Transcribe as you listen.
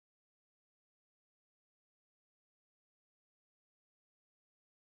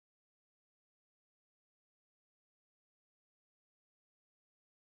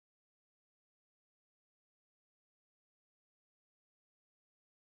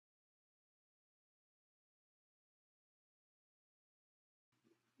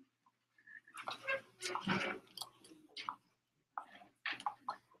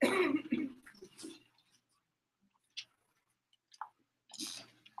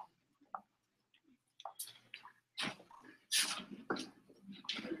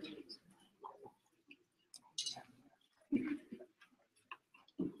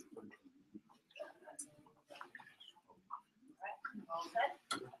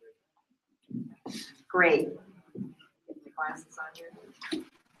Great. Get the glasses on here.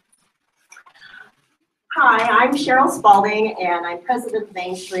 Hi, I'm Cheryl Spalding, and I'm president of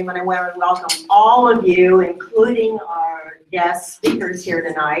Mainstream, and I want to welcome all of you, including our guest speakers here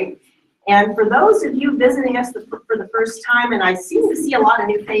tonight. And for those of you visiting us for the first time, and I seem to see a lot of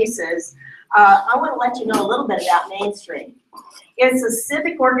new faces, I want to let you know a little bit about Mainstream. It's a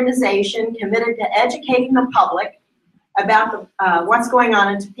civic organization committed to educating the public about what's going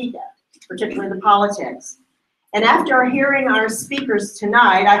on in Topeka, particularly the politics. And after hearing our speakers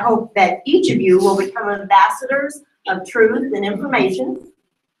tonight, I hope that each of you will become ambassadors of truth and information,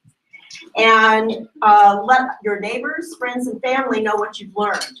 and let your neighbors, friends, and family know what you've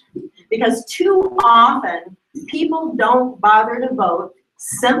learned. Because too often, people don't bother to vote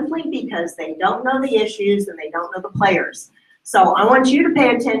simply because they don't know the issues and they don't know the players. So I want you to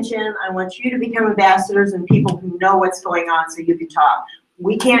pay attention. I want you to become ambassadors and people who know what's going on so you can talk.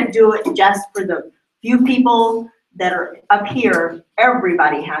 We can't do it just for the few people that are up here.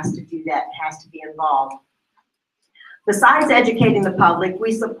 Everybody has to do that, has to be involved. Besides educating the public,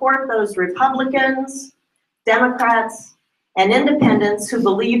 we support those Republicans, Democrats, and independents who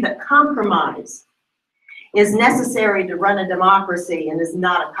believe that compromise is necessary to run a democracy and is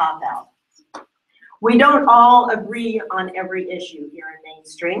not a cop-out. We don't all agree on every issue here in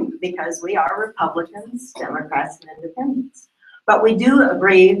Mainstream because we are Republicans, Democrats, and independents. But we do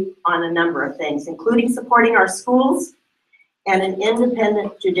agree on a number of things, including supporting our schools and an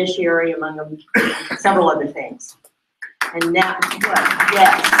independent judiciary, among several other things. And now,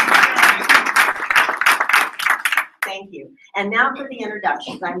 yes. Thank you. And now for the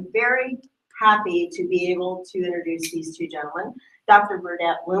introductions. I'm very happy to be able to introduce these two gentlemen. Dr.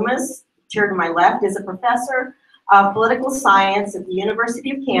 Burdett Loomis, chair to my left, is a professor of political science at the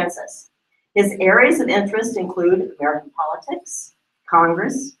University of Kansas. His areas of interest include American politics,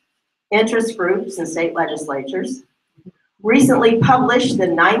 Congress, interest groups, and state legislatures. Recently published the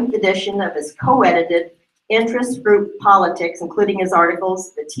 9th edition of his co-edited Interest Group Politics, including his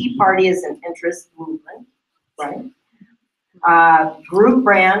articles, The Tea Party is an Interest Movement, right? Group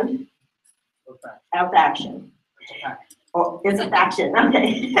Brand of Action. Oh, it's a faction,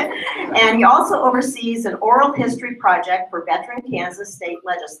 okay. And he also oversees an oral history project for veteran Kansas state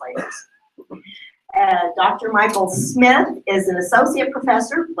legislators. Dr. Michael Smith is an associate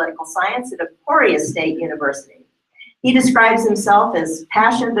professor of political science at Emporia State University. He describes himself as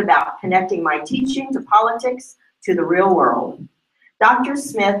passionate about connecting my teaching to politics to the real world. Dr.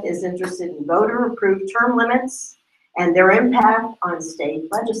 Smith is interested in voter-approved term limits and their impact on state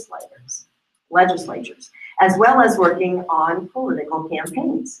legislatures, as well as working on political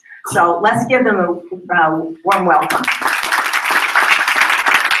campaigns. So let's give them a warm welcome.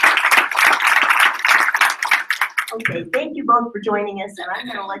 Okay, thank you both for joining us, and I'm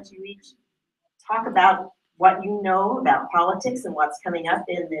going to let you each talk about what you know about politics and what's coming up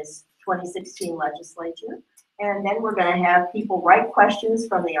in this 2016 legislature. And then we're going to have people write questions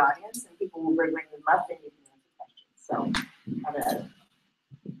from the audience, and people will bring them up and you can answer questions. So,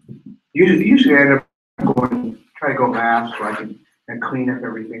 usually I end up try to go last so I can clean up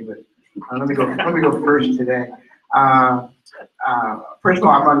everything, but let me go first today. First of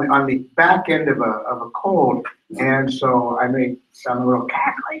all, I'm on the back end of a cold, and so I may sound a little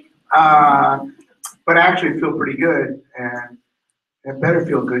cackly, but I actually feel pretty good, and I better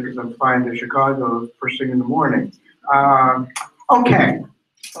feel good because I'm flying to Chicago first thing in the morning. Okay.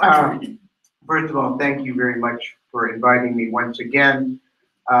 First of all, thank you very much for inviting me once again.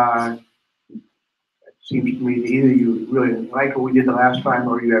 It seems to me that either you really didn't like what we did the last time,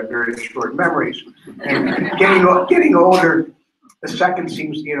 or you have very short memories. And getting older, the second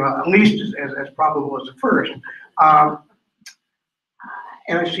seems, at least as probable as the first.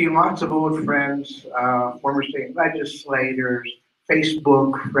 And I see lots of old friends, former state legislators,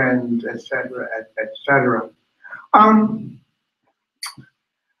 Facebook friends, et cetera, et cetera. I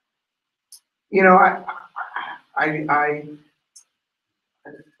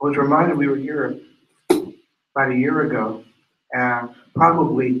was reminded we were here about a year ago,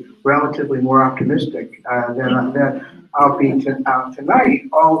 probably relatively more optimistic than I'll be tonight,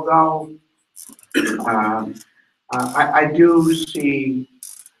 although I do see,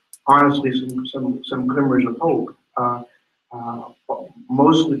 honestly, some glimmers of hope.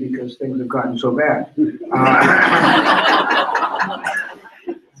 mostly because things have gotten so bad. In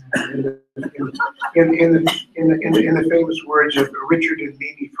the famous words of Richard and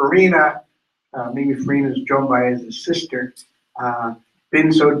Mimi Farina, Mimi Farina is joined by his sister.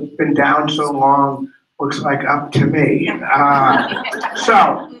 Been down so long, looks like up to me.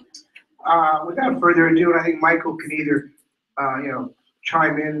 Without further ado, I think Michael can either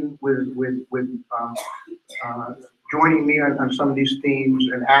chime in with joining me on some of these themes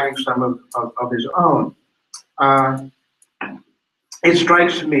and adding some of his own. It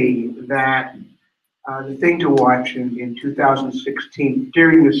strikes me that the thing to watch in 2016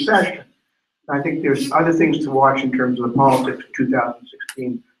 during this session, I think there's other things to watch in terms of the politics of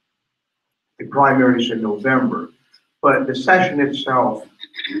 2016, the primaries in November, but the session itself,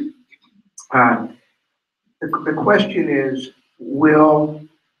 the question is, will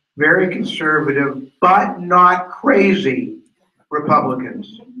very conservative but not crazy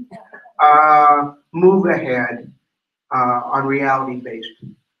Republicans move ahead on reality-based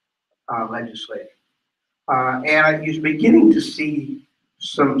legislation? And I'm beginning to see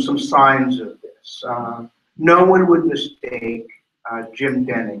some signs of this. No one would mistake Jim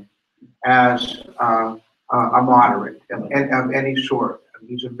Denning as a moderate of any sort. I mean,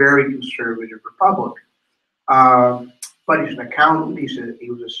 he's a very conservative Republican. But he's an accountant, he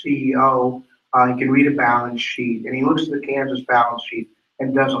was a CEO, he can read a balance sheet, and he looks at the Kansas balance sheet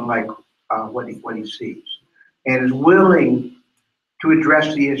and doesn't like what he sees, and is willing to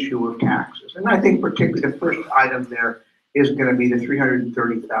address the issue of taxes. And I think particularly the first item there is going to be the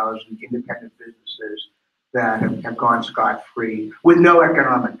 330,000 independent businesses that have gone scot-free with no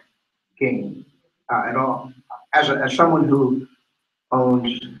economic gain at all. As someone who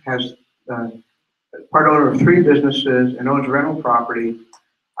has part owner of 3 businesses and owns rental property,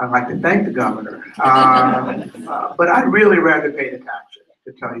 I'd like to thank the governor. But I'd really rather pay the taxes,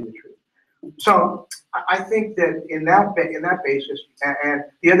 to tell you the truth. So I think that in that basis, and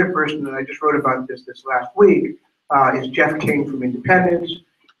the other person that I just wrote about this last week is Jeff King from Independence.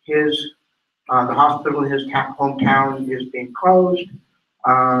 The hospital in his hometown is being closed,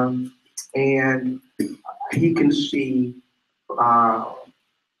 and he can see,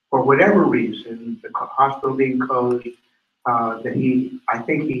 for whatever reason, the hospital being closed, that I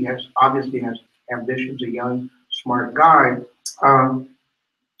think he obviously has ambitions, a young, smart guy.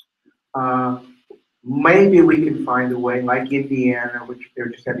 Maybe we can find a way, like Indiana, which they're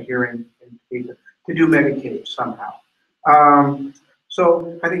just at a hearing, to do Medicaid somehow.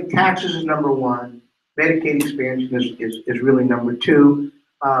 So I think taxes is number 1. Medicaid expansion is really number 2.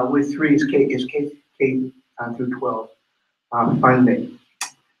 With 3 is K through 12 funding.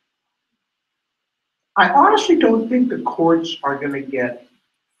 I honestly don't think the courts are going to get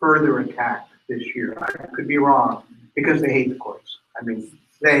further attacked this year. I could be wrong, because they hate the courts. I mean,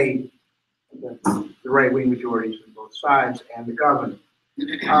 the right-wing majorities on both sides and the governor.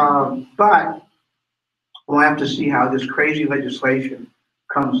 But we'll have to see how this crazy legislation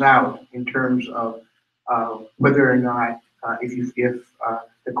comes out in terms of whether or not, if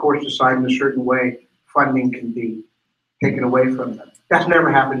the courts decide in a certain way, funding can be taken away from them. That's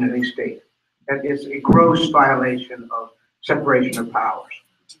never happened in any state. That is a gross violation of separation of powers.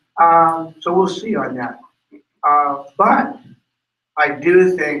 So we'll see on that. But I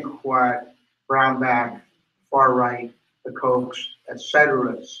do think what Brownback, far right, the Kochs,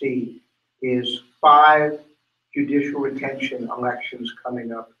 etc. see is 5 judicial retention elections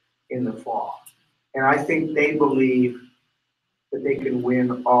coming up in the fall. And I think they believe that they can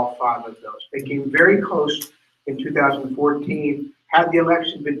win all 5 of those. They came very close in 2014. Had the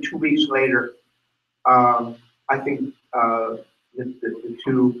election been 2 weeks later, I think the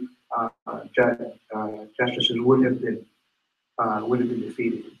 2 justices would have been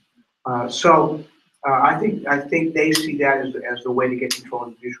defeated. So I think they see that as the way to get control of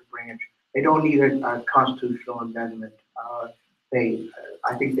the judicial branch. They don't need a constitutional amendment.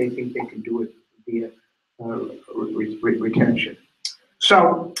 I think they can do it via retention.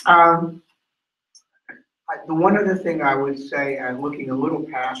 So the one other thing I would say, I'm looking a little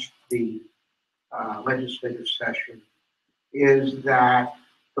past the legislative session, is that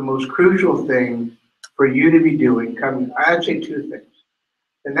the most crucial thing for you to be doing, I'd say 2 things.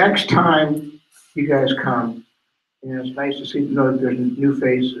 The next time you guys come, and it's nice to know that there's new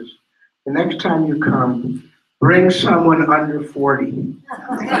faces. The next time you come, bring someone under 40.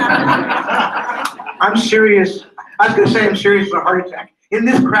 I'm serious. I was going to say I'm serious with a heart attack. In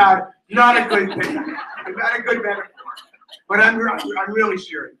this crowd, not a good thing. Not a good metaphor. But I'm really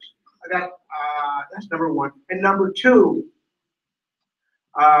serious. That's number 1. And number 2,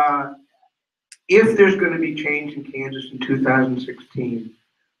 if there's going to be change in Kansas in 2016,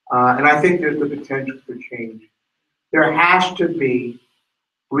 and I think there's the potential for change, there has to be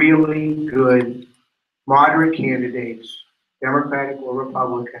really good moderate candidates, Democratic or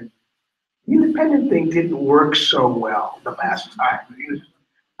Republican. The independent thing didn't work so well the last time.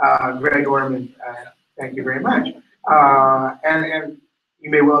 Greg Orman, thank you very much. And you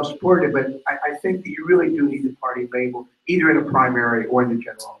may well support it, but I think that you really do need the party label, either in a primary or in the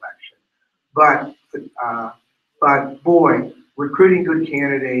general election. But boy, recruiting good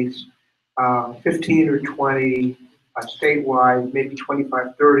candidates, 15 or 20 statewide, maybe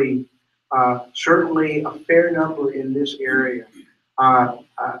 25, 30, certainly a fair number in this area.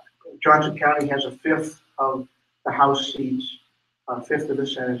 Johnson County has a fifth of the House seats, a fifth of the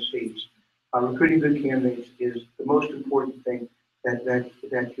Senate seats. Recruiting good candidates is the most important thing that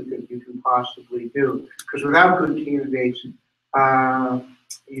you can possibly do. Because without good candidates,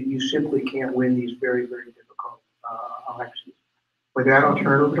 you simply can't win these very, very difficult elections. With that, I'll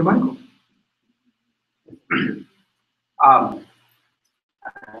turn it over to Michael. I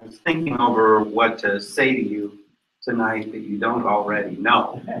was thinking over what to say to you tonight that you don't already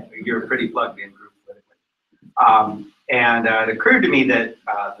know. You're a pretty plugged in group politically. And it occurred to me that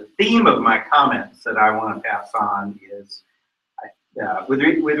the theme of my comments that I want to pass on is, with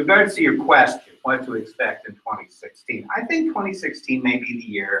regards to your question, what to expect in 2016. I think 2016 may be the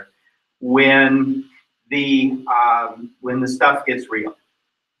year when the stuff gets real,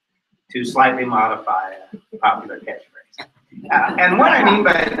 to slightly modify a popular catchphrase. And what I mean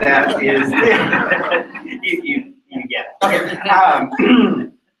by that is, you get it. Okay.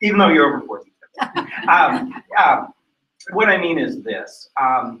 Even though you're over 40. What I mean is this.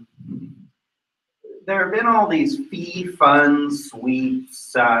 There have been all these fee fund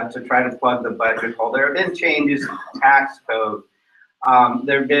sweeps to try to plug the budget hole. There have been changes in the tax code.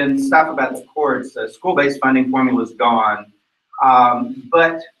 There have been stuff about the courts. The school-based funding formula is gone.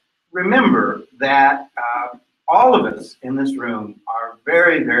 But remember that all of us in this room are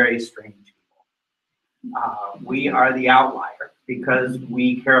very, very strange people. We are the outlier because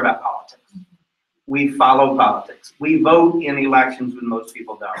we care about politics. We follow politics. We vote in elections when most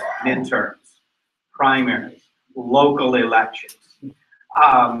people don't. Midterms, primaries, local elections.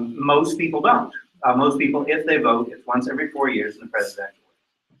 Most people don't. Most people, if they vote, it's once every 4 years in the presidential.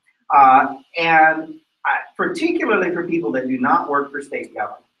 Particularly for people that do not work for state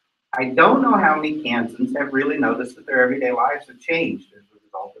government, I don't know how many Kansans have really noticed that their everyday lives have changed as a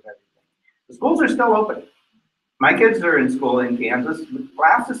result of everything. The schools are still open. My kids are in school in Kansas. The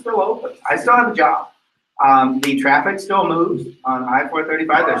class is still open. I still have a job. The traffic still moves on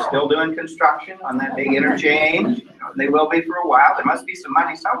I-435. They're still doing construction on that big interchange. They will be for a while. There must be some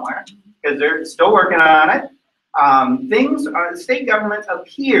money somewhere because they're still working on it. State government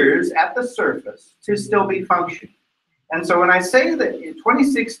appears at the surface to still be functioning. And so when I say that in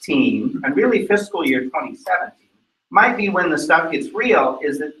 2016, and really fiscal year 2017, might be when the stuff gets real,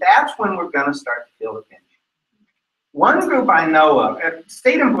 is that's when we're going to start to feel the pinch. One group I know of,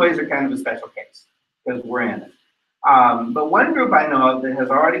 state employees are kind of a special case because we're in it. But one group I know of that has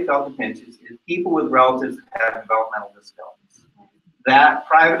already felt the pinch is people with relatives that have developmental disabilities. That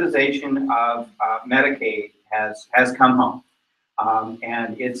privatization of Medicaid has come home,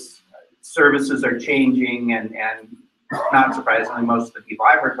 and its services are changing, and not surprisingly, most of the people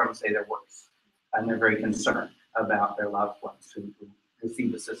I've heard from say they're worse, and they're very concerned about their loved ones who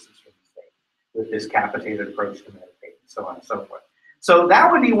receive assistance from the state with this capitated approach to Medicaid, and so on and so forth. So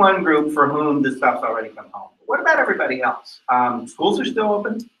that would be one group for whom this stuff's already come home. But what about everybody else? Schools are still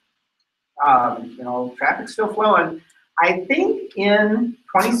open. Traffic's still flowing. I think in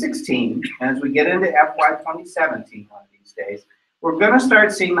 2016, as we get into FY 2017 one of these days, we're going to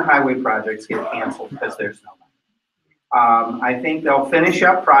start seeing the highway projects get canceled because there's no money. I think they'll finish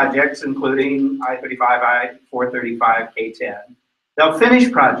up projects, including I-35, I-435, K-10. They'll finish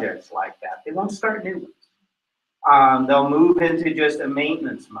projects like that. They won't start new ones. They'll move into just a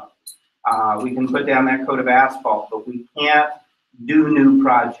maintenance mode. We can put down that coat of asphalt, but we can't do new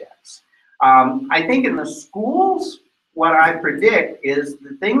projects. I think in the schools, what I predict is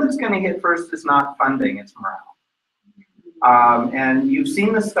the thing that's going to hit first is not funding, it's morale. And you've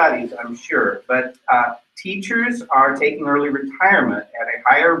seen the studies, I'm sure, but teachers are taking early retirement at a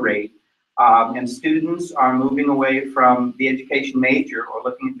higher rate, and students are moving away from the education major or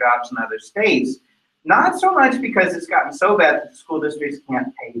looking at jobs in other states, not so much because it's gotten so bad that the school districts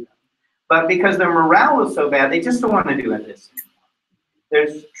can't pay them, but because their morale is so bad, they just don't want to do it this anymore.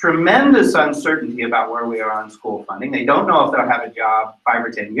 There's tremendous uncertainty about where we are on school funding. They don't know if they'll have a job 5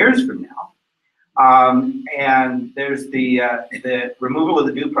 or 10 years from now. And there's the removal of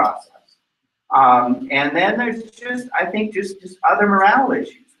the due process. And then there's just, I think, just other morale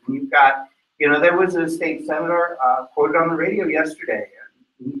issues. You've got, there was a state senator quoted on the radio yesterday,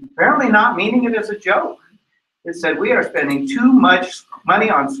 apparently not meaning it as a joke. It said, we are spending too much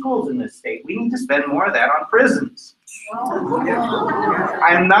money on schools in this state. We need to spend more of that on prisons.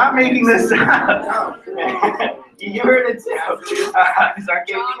 I'm not making this up. You heard it too. It's on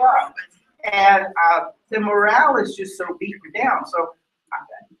KPR. And the morale is just so beaten down. So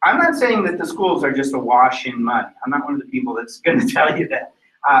I'm not saying that the schools are just awash in money. I'm not one of the people that's going to tell you that.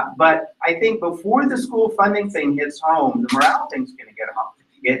 But I think before the school funding thing hits home, the morale thing's going to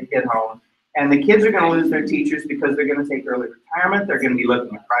hit home. And the kids are going to lose their teachers because they're going to take early retirement. They're going to be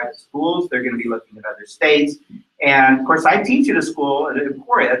looking at private schools. They're going to be looking at other states. And of course, I teach at a school at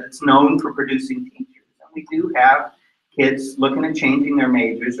Emporia that's known for producing teachers. And we do have kids looking at changing their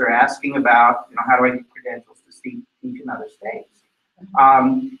majors or asking about, how do I get credentials to teach in other states?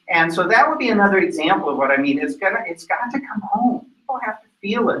 And so that would be another example of what I mean. It's got to come home. People have to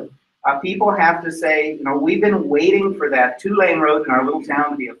feel it. People have to say, we've been waiting for that 2-lane road in our little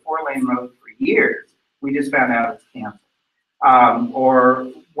town to be a 4-lane road for years. We just found out it's canceled. Or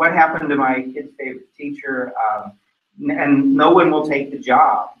what happened to my kid's favorite teacher, and no one will take the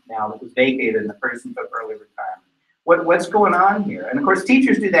job now that was vacated and the person took early retirement. What's going on here? And of course,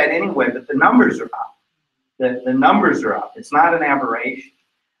 teachers do that anyway, but the numbers are up. The numbers are up. It's not an aberration.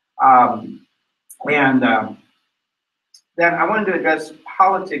 Then I wanted to address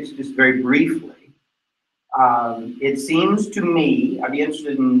politics just very briefly. It seems to me, I'd be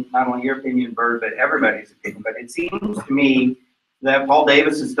interested in not only your opinion, Bert, but everybody's opinion, but it seems to me that Paul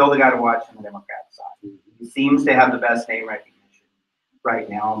Davis is still the guy to watch on the Democrat side. He seems to have the best name recognition right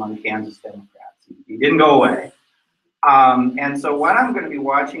now among Kansas Democrats. He didn't go away. And so what I'm going to be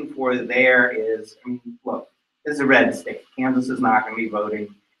watching for there is, look, this is a red state. Kansas is not going to be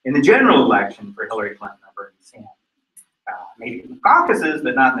voting in the general election for Hillary Clinton or Bernie Sanders. Maybe in the caucuses,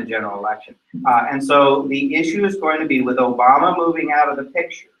 but not in the general election. And so the issue is going to be with Obama moving out of the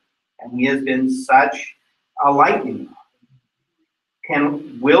picture, and he has been such a lightning rod.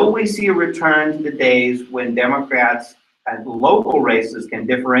 Will we see a return to the days when Democrats at local races can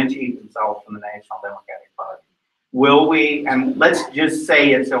differentiate themselves from the National Democratic Party? Will we, and let's just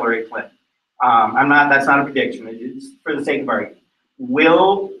say it's Hillary Clinton. That's not a prediction, it's for the sake of argument.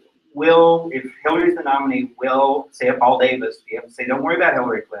 If Hillary's the nominee, will, say, a Paul Davis be able to say, don't worry about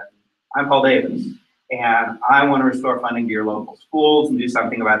Hillary Clinton, I'm Paul Davis, and I want to restore funding to your local schools and do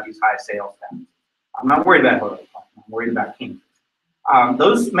something about these high sales taxes. I'm not worried about Hillary Clinton, I'm worried about Kansas.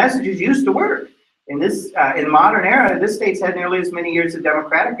 Those messages used to work. In the modern era, this state's had nearly as many years of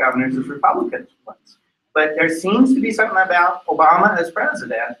Democratic governors as Republicans once. But there seems to be something about Obama as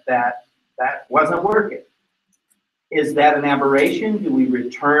president that wasn't working. Is that an aberration? Do we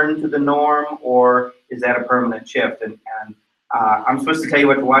return to the norm, or is that a permanent shift? And I'm supposed to tell you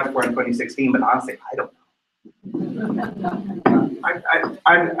what to watch for in 2016, but honestly, I don't know.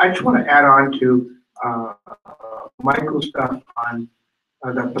 I just want to add on to Michael's stuff on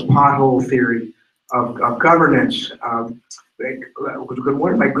the pothole theory of governance.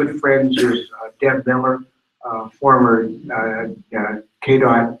 One of my good friends is Deb Miller, former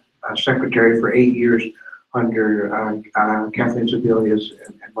KDOT secretary for 8 years under Kathleen Sebelius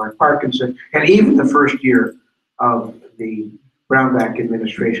and Mark Parkinson. And even the first year of the Brownback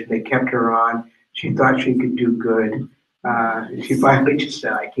administration, they kept her on. She thought she could do good. She finally just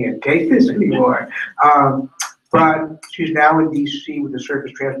said, I can't take this anymore. But she's now in DC with the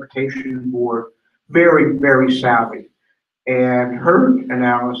Surface Transportation Board, very, very savvy. And her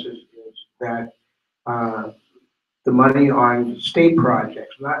analysis is that the money on state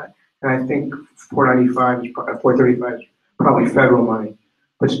projects, and I think 435 is probably federal money,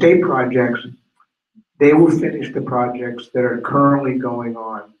 but state projects, they will finish the projects that are currently going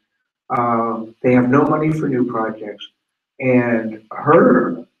on. They have no money for new projects. And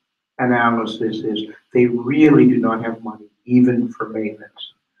her analysis is they really do not have money even for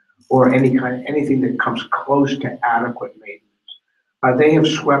maintenance or anything that comes close to adequate maintenance. They have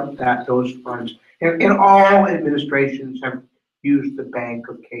swept those funds. And all administrations have used the bank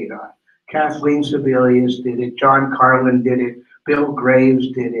of KDOT. Kathleen Sebelius did it, John Carlin did it, Bill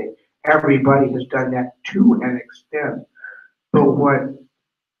Graves did it. Everybody has done that to an extent. But what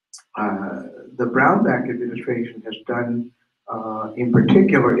the Brownback administration has done in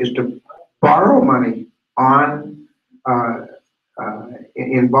particular is to borrow money on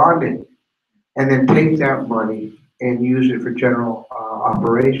in bonding and then take that money and use it for general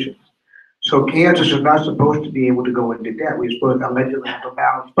operations. So Kansas is not supposed to be able to go into debt. We're supposed to allegedly have a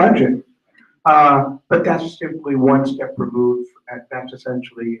balanced budget. But that's simply one step removed. That's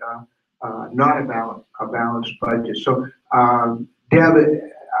essentially not a balanced budget. So Deb,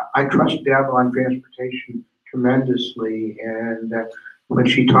 I trust Deb on transportation tremendously, and when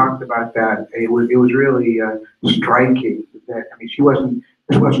she talked about that, it was really striking. That I mean,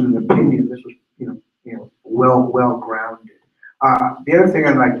 this wasn't an opinion. This was well grounded. The other thing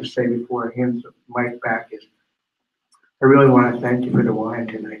I'd like to say before I hand the mic back is, I really want to thank you for the wine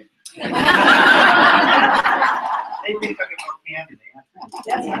tonight. They think I get more candy.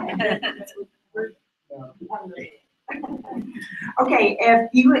 Okay, if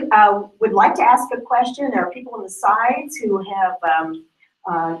you would like to ask a question, there are people on the sides who have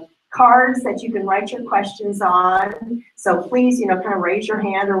cards that you can write your questions on. So please, kind of raise your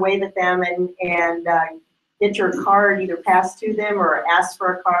hand or wave at them and get your card either passed to them or ask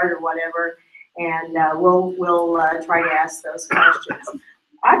for a card or whatever. And we'll try to ask those questions.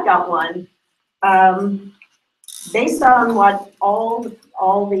 I've got one. Based on what all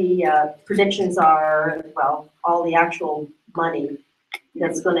the predictions are, well, all the actual money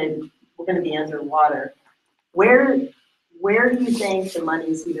we're going to be underwater. Where do you think the money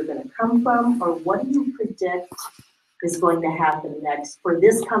is either going to come from, or what do you predict is going to happen next for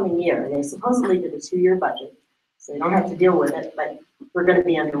this coming year? They supposedly did a 2-year budget, so they don't have to deal with it, but we're going to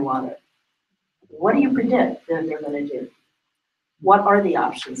be underwater. What do you predict that they're going to do? What are the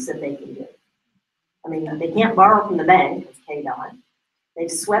options that they can do? I mean, they can't borrow from the bank, it's KDOT.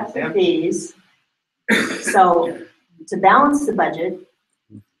 They've swept the fees. So to balance the budget,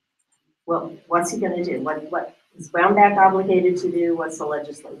 well, what's he going to do? What is Brownback obligated to do? What's the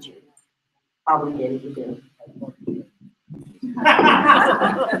legislature obligated to do?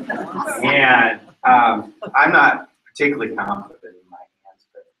 And I'm not particularly confident in my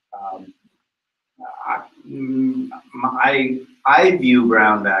answer. I view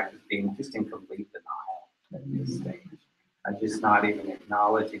Brownback as being just in complete denial at this stage. I'm just not even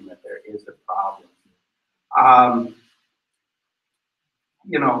acknowledging that there is a problem. I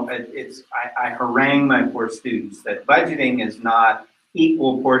harangue my poor students that budgeting is not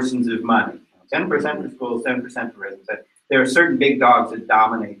equal portions of money. 10% for schools, 10% for residents. There are certain big dogs that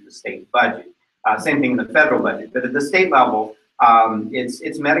dominate the state budget. Same thing in the federal budget. But at the state level,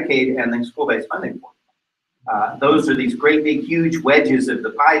 it's Medicaid and the school-based funding formula. Those are these great big huge wedges of the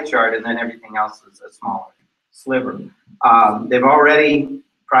pie chart, and then everything else is a smaller sliver. They've already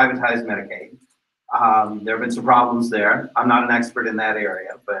privatized Medicaid. There have been some problems there. I'm not an expert in that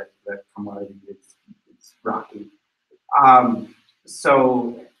area, but from what I read, it's rocky.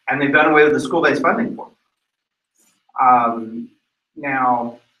 And they've done away with the school-based funding formula.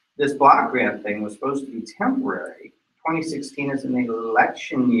 Now, this block grant thing was supposed to be temporary. 2016 is an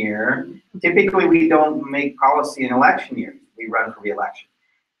election year. Typically, we don't make policy in election years. We run for re-election.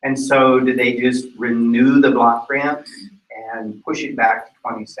 And so did they just renew the block grant and push it back to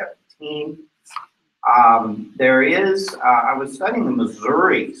 2017? I was studying the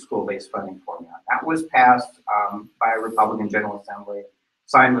Missouri school-based funding formula. That was passed by a Republican General Assembly,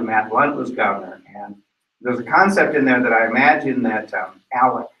 signed when Matt Blunt was governor. And there's a concept in there that I imagine that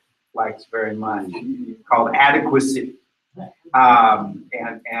Alec likes very much, called adequacy.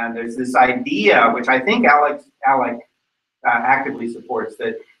 And there's this idea, which I think Alec actively supports,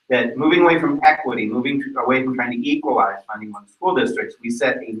 that moving away from equity, moving away from trying to equalize funding among school districts, we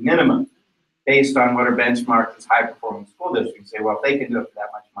set a minimum based on what are benchmarked as high-performing school districts. Say, well, if they can do it for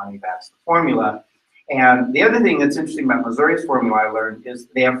that much money, that's the formula. And the other thing that's interesting about Missouri's formula, I learned, is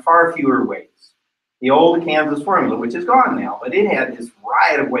they have far fewer weights. The old Kansas formula, which is gone now, but it had this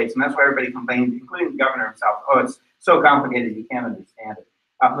riot of weights, and that's why everybody complained, including the governor himself. Oh, it's so complicated, you can't understand it.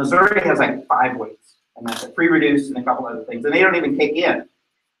 Missouri has like 5 weights, and that's a free, reduced, and a couple other things, and they don't even kick in.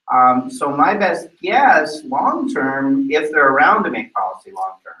 So my best guess, long-term, if they're around to make policy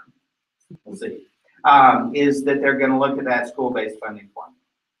long-term, we'll see, is that they're going to look at that school-based funding formula.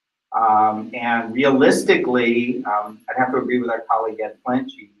 And realistically, I'd have to agree with our colleague Ed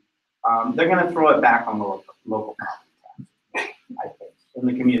Plenty, they're going to throw it back on the local property tax, I think, in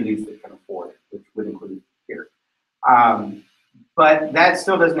the communities that can afford it, which would include here. But that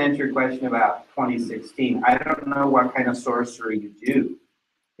still doesn't answer your question about 2016. I don't know what kind of sorcery you do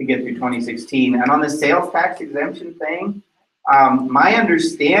to get through 2016. And on the sales tax exemption thing, my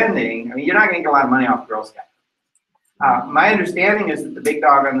understanding, I mean, you're not going to get a lot of money off Girl Scouts. My understanding is that the big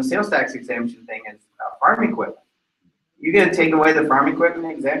dog on the sales tax exemption thing is farm equipment. You're going to take away the farm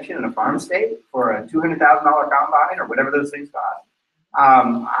equipment exemption in a farm state for a $200,000 combine or whatever those things cost.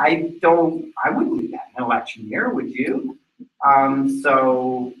 I wouldn't do that in an election year, would you?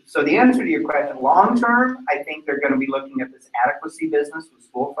 So the answer to your question, long term, I think they're going to be looking at this adequacy business with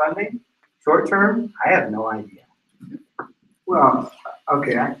school funding. Short term, I have no idea. Well,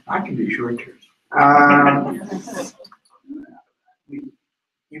 Okay, I can do short terms.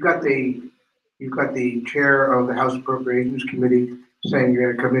 You've got the chair of the House Appropriations Committee saying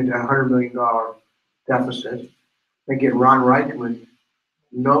you're gonna come into $100 million deficit. They get Ron Reichman,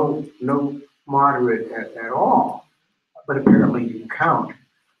 no moderate at all, but apparently you can count.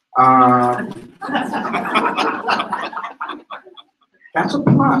 That's a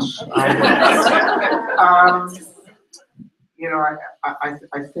plus. You know, I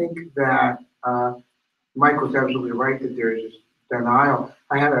think that Mike was absolutely right that there is denial.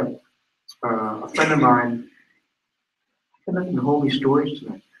 I had a friend of mine, I got nothing to hold me stories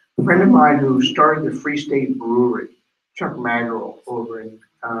tonight. A friend of mine who started the Free State Brewery, Chuck Magrill over in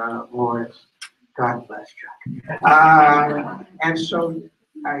Lawrence. God bless Chuck. And so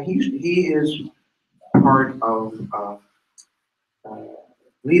he is part of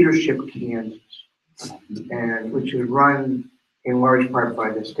Leadership Kansas, and which is run in large part by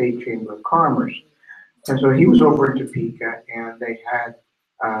the State Chamber of Commerce. And so he was over in Topeka, and they had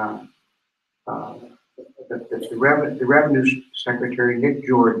the Revenue Secretary, Nick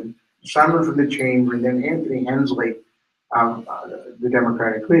Jordan, someone from the Chamber, and then Anthony Hensley, the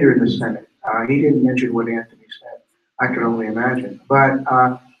Democratic leader in the Senate. He didn't mention what Anthony said. I can only imagine. But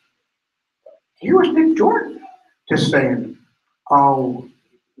here was Nick Jordan just saying, oh,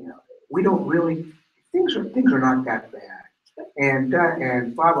 you know, we don't really, things are not that bad. And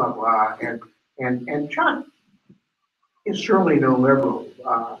blah, blah, blah. And Chuck is certainly no liberal,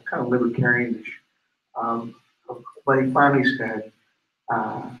 kind of libertarianish. But he finally said,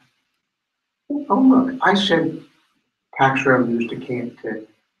 oh, look, I sent tax revenues to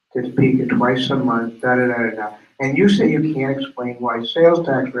Topeka twice a month, da da da da da. And you say you can't explain why sales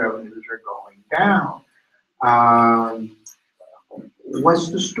tax revenues are going down. What's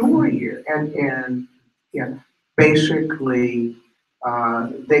the story here? And yeah, basically,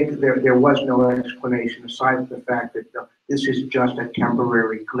 there was no explanation aside from the fact that this is just a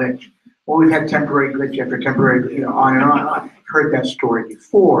temporary glitch. Well, we've had temporary glitch after temporary, you know, on and on. I've heard that story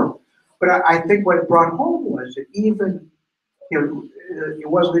before. But I think what it brought home was that even, you know, it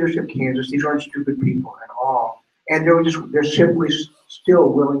was Leadership Kansas. These aren't stupid people at all. And they're simply still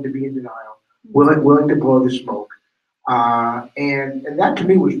willing to be in denial, willing to blow the smoke. And that to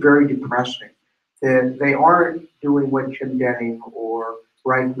me was very depressing, that they aren't doing what Jim Denning or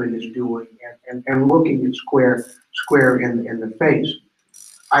Reichman is doing and looking it square in the face.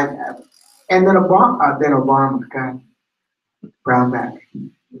 And then Obama got Brownback.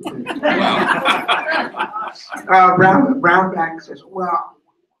 Brownback says, well,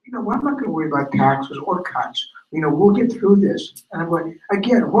 you know, I'm not going to worry about taxes or cuts. You know, we'll get through this. And I'm going,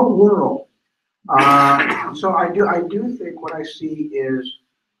 again, what world? So I do think what I see is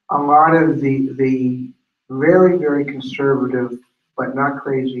a lot of the very, very conservative, but not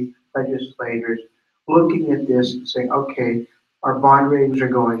crazy legislators looking at this and saying, okay, our bond ratings are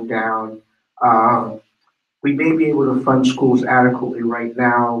going down. We may be able to fund schools adequately right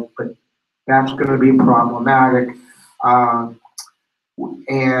now, but that's going to be problematic.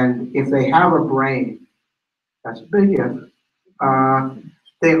 And if they have a brain, that's a big if.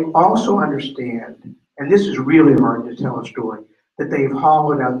 They also understand, and this is really hard to tell a story, that they've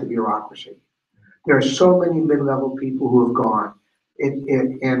hollowed out the bureaucracy. There are so many mid-level people who have gone.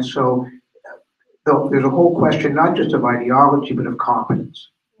 And so there's a whole question, not just of ideology, but of competence.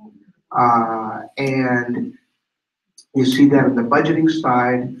 And you see that on the budgeting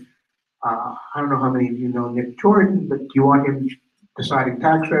side. I don't know how many of you know Nick Jordan, but do you want him deciding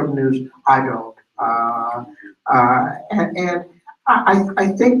tax revenues? I don't. And I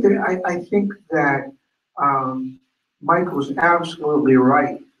think that Mike was absolutely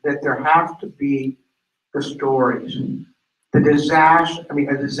right that there have to be the stories, the disaster. I mean,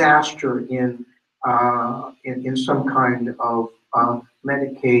 a disaster in some kind of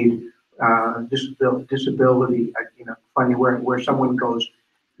Medicaid disability, you know, funding where someone goes,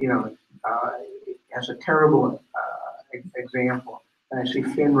 you know, as a terrible example. And I see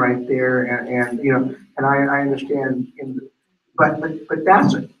Finn right there, and you know, and I understand. But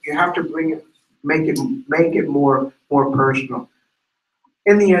that's it. You have to bring it, make it more personal.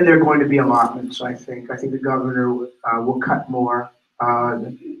 In the end, there are going to be allotments. I think the governor will cut more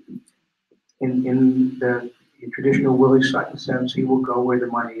in the traditional Willie Sutton sense. He will go where the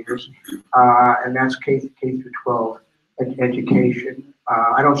money is, and that's K through 12 education.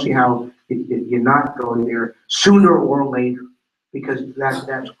 I don't see how you not go there sooner or later, because that's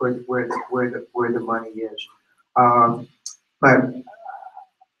where the money is. But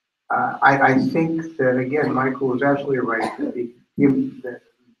I think that, again, Michael was absolutely right.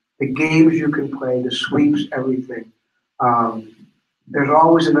 The games you can play, the sweeps, everything. there's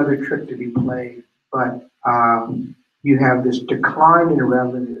always another trick to be played, but you have this decline in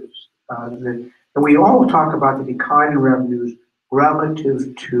revenues. And we all talk about the decline in revenues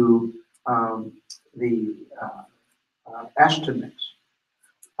relative to the estimates.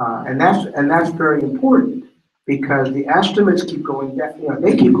 And that's very important because the estimates keep going down,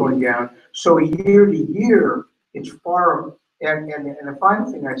 they keep going down. So year to year, it's far, and the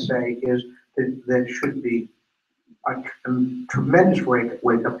final thing I'd say is that there should be a tremendous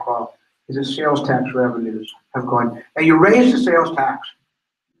wake-up call is that sales tax revenues have gone. And you raise the sales tax,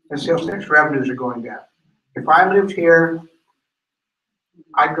 and sales tax revenues are going down. If I lived here,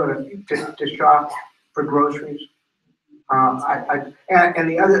 I'd go to shop for groceries. And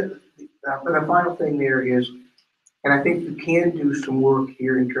the final thing there is, and I think you can do some work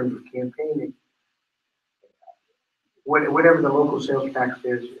here in terms of campaigning. Whatever the local sales tax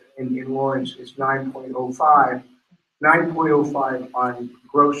is in Lawrence, it's 9.05. 9.05 on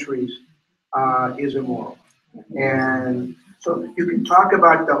groceries is immoral, and so you can talk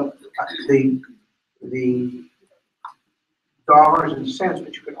about the dollars and cents,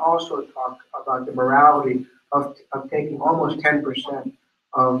 but you can also talk about the morality of taking almost 10%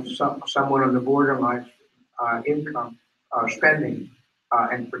 of someone on the borderline income spending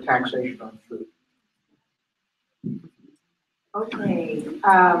and for taxation on food. Okay.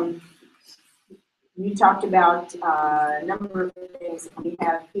 You talked about a number of things that we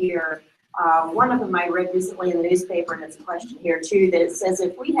have here. One of them I read recently in the newspaper, and it's a question here too, that it says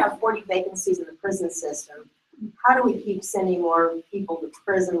if we have 40 vacancies in the prison system, how do we keep sending more people to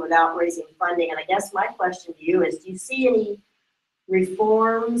prison without raising funding? And I guess my question to you is, do you see any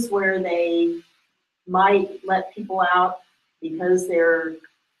reforms where they might let people out because they're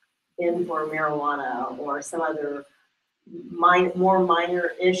in for marijuana or some other more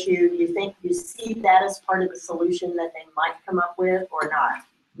minor issue? Do you think you see that as part of the solution that they might come up with or not?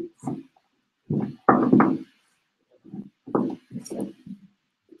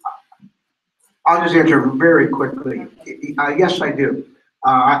 I'll just answer very quickly. Yes, I do.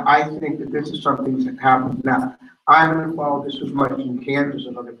 I think that this is something that happens now. I haven't followed this as much in Kansas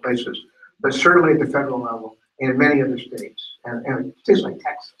and other places, but certainly at the federal level and in many other states, and states like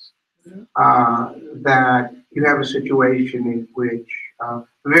Texas, that you have a situation in which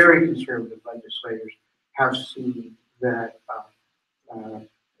very conservative legislators have seen that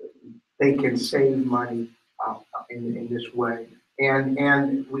they can save money in this way,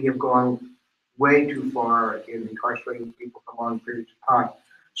 and we have gone way too far in incarcerating people for long periods of time.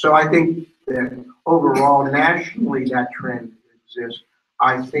 So I think that overall, nationally, that trend exists.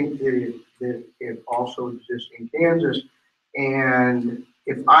 I think that it also exists in Kansas. And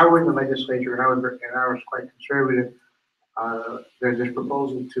if I were in the legislature and I was quite conservative, there's this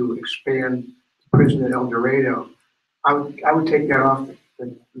proposal to expand prison at El Dorado. I would take that off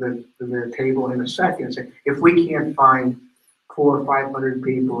the table in a second and say, if we can't find 400 or 500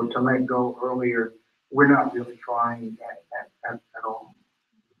 people to let go earlier, we're not really trying at all.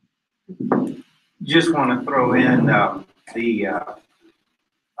 Just want to throw in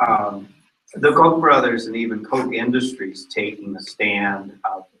the Koch brothers and even Koch Industries taking a stand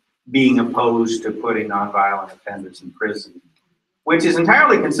of being opposed to putting nonviolent offenders in prison, which is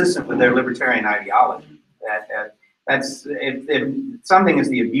entirely consistent with their libertarian ideology. That's something as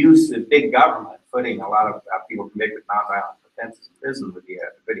the abuse of big government, putting a lot of people convicted of nonviolent offenses in prison would be a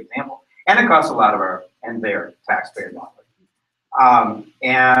good example. And it costs a lot of their taxpayer dollars.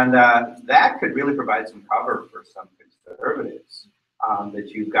 That could really provide some cover for some conservatives. That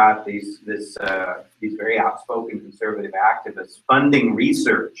you've got these very outspoken conservative activists funding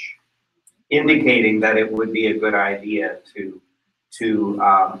research, indicating that it would be a good idea to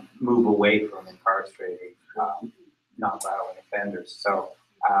move away from incarcerating nonviolent offenders. So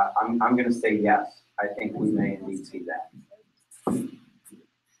I'm going to say yes. I think we may indeed see that.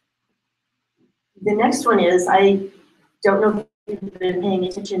 The next one is, I don't know if you've been paying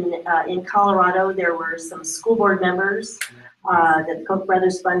attention, in Colorado, there were some school board members that the Koch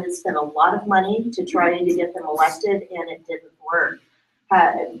brothers funded, spent a lot of money to try to get them elected, and it didn't work.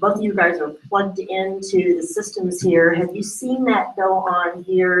 Both of you guys are plugged into the systems here. Have you seen that go on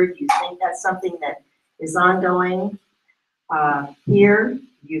here? Do you think that's something that is ongoing here?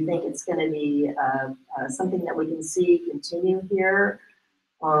 Do you think it's going to be something that we can see continue here?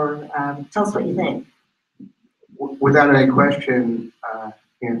 Or tell us what you think. Without any question, how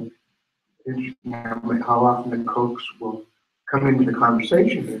often the Kochs will come into the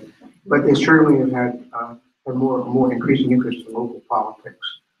conversation here, but they certainly have had a more increasing interest in local politics,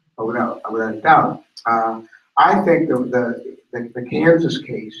 without a doubt. I think the Kansas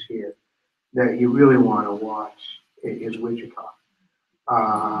case here that you really want to watch is Wichita.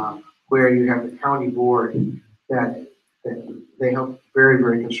 where you have the county board that they help very,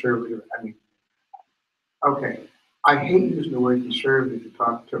 very conservative. I mean, okay, I hate using the word conservative to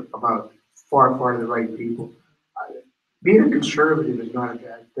talk about far, far to the right people. Being a conservative is not a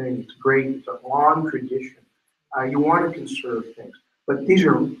bad thing. It's great. It's a long tradition. You want to conserve things, but these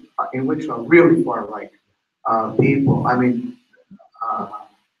are in which are really far right people. I mean,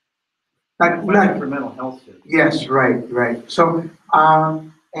 not for mental health services. yes, right. So,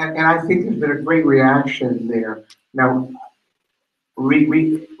 and I think there's been a great reaction there. Now,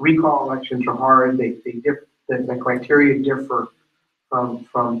 recall elections are hard. They differ. The criteria differ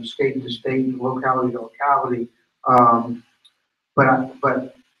from state to state, locality to locality.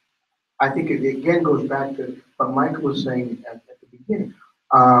 But I think it again goes back to what Michael was saying at the beginning.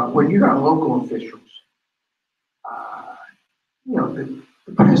 When you got local officials, you know, the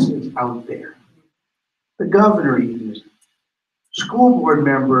president's out there. The governor even is. School board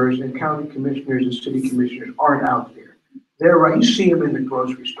members and county commissioners and city commissioners aren't out there. They're right. You see them in the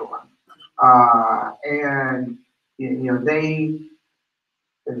grocery store, and you know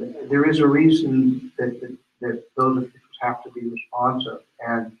there is a reason that those officials have to be responsive.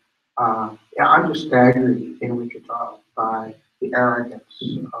 And yeah, I'm just staggered in Wichita by the arrogance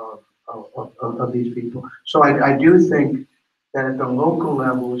of these people. So I do think that at the local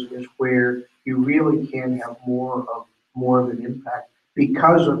levels is where you really can have more of an impact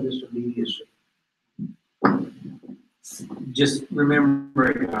because of this immediacy. Just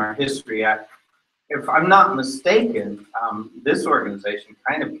remembering our history, if I'm not mistaken, this organization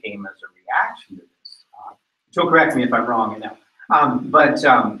kind of came as a reaction to this. She'll correct me if I'm wrong, but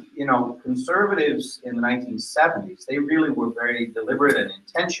you know, conservatives in the 1970s, they really were very deliberate and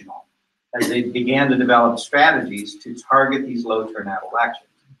intentional as they began to develop strategies to target these low turnout elections.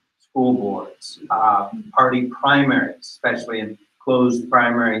 School boards, party primaries, especially in closed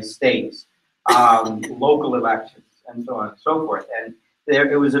primary states, local elections, and so on and so forth. And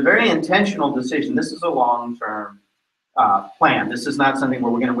it was a very intentional decision. This is a long-term plan. This is not something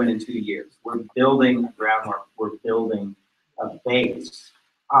where we're going to win in 2 years. We're building groundwork. We're building a base.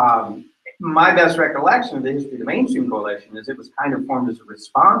 My best recollection of the history of the Mainstream Coalition is it was kind of formed as a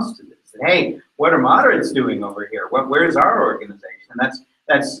response to this. That, hey, what are moderates doing over here? Where's our organization? And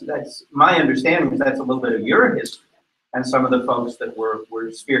that's my understanding, because that's a little bit of your history and some of the folks that were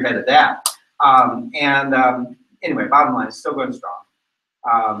spearheaded that. Anyway, bottom line, it's still going strong.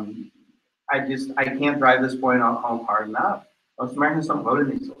 I can't drive this point home hard enough. Most Americans don't vote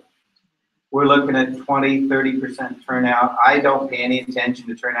in these elections. We're looking at 20, 30% turnout. I don't pay any attention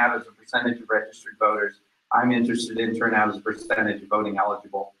to turnout as a percentage of registered voters. I'm interested in turnout as a percentage of voting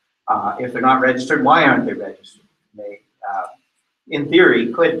eligible. If they're not registered, why aren't they registered? They, in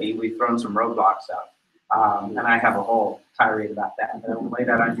theory, could be. We've thrown some roadblocks out. And I have a whole tirade about that. I won't lay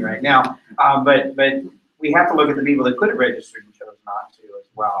that on you right now. But we have to look at the people that could have registered and chose not to as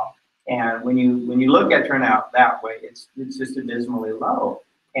well. And when you look at turnout that way, it's just abysmally low.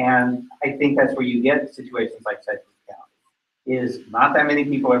 And I think that's where you get situations like Sedgwick County. Is not that many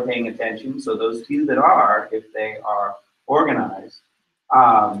people are paying attention. So those few that are, if they are organized,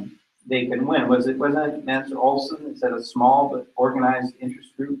 they can win. Wasn't Nancy Olson that said a small but organized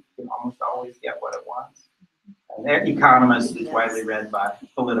interest group can almost always get what it wants? And they're economists, it's widely read by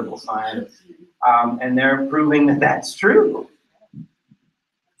political science, and they're proving that that's true.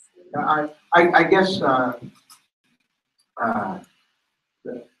 I guess about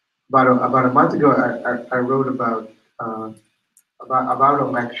a month ago, I wrote about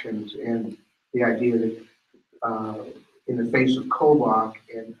elections and the idea that in the face of KOBOC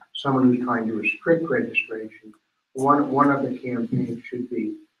and someone who's trying to restrict registration, one of the campaigns should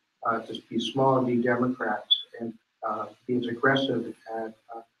be just be small D Democrats and be as aggressive at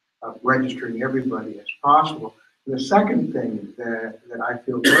registering everybody as possible. And the second thing that I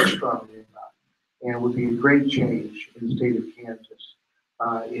feel very strongly about, and would be a great change in the state of Kansas,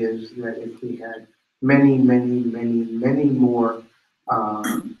 is that if we had many more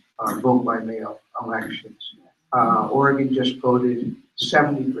vote by mail elections. Oregon just voted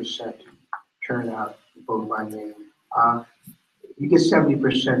 70% turnout vote by mail. You get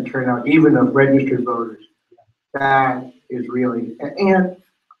 70% turnout, even of registered voters. That is really, and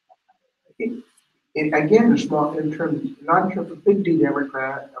again, small in terms, not in terms of big D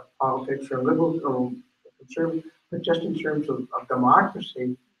Democrat of politics or liberal or conservative, but just in terms of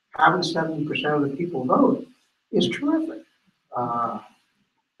democracy, having 70% of the people vote is terrific. And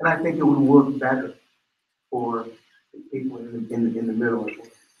I think it would work better for people in the middle as well.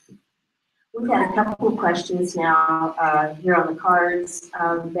 We've had a couple of questions now here on the cards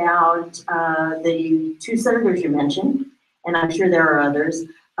about the two senators you mentioned and I'm sure there are others,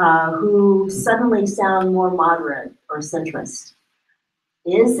 who suddenly sound more moderate or centrist.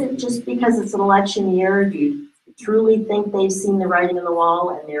 Is it just because it's an election year? Do you truly think they've seen the writing on the wall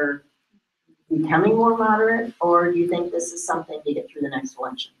and they're becoming more moderate, or do you think this is something to get through the next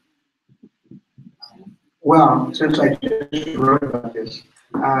election? Well, since I just wrote about this,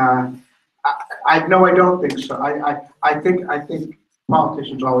 I no, I don't think so. I think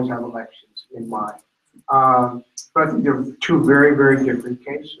politicians always have elections in mind, but I think they're two very, very different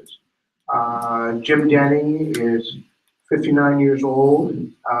cases. Jim Denny is 59 years old.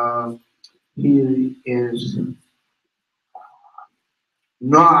 He is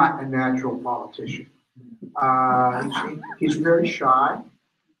not a natural politician. He's very shy,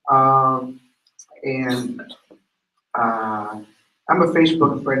 and I'm a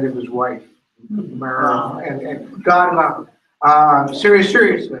Facebook friend of his wife, and God love her.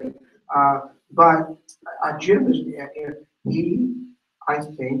 Seriously. But Jim is, he, I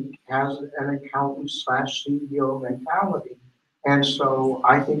think, has an accountant / CEO mentality. And so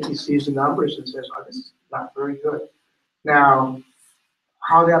I think he sees the numbers and says, oh, this is not very good. Now,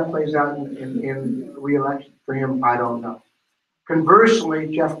 how that plays out in re-election for him, I don't know. Conversely,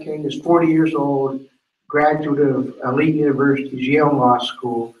 Jeff King is 40 years old, graduate of elite university's Yale Law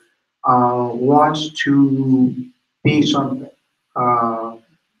School, wants to be something.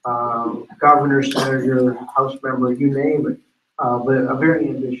 Governor, senator, House member, you name it, but a very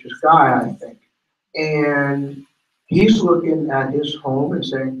ambitious guy, I think. And he's looking at his home and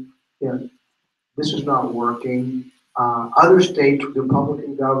saying, you know, this is not working. Other states,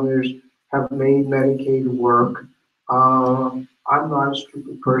 Republican governors have made Medicaid work. I'm not a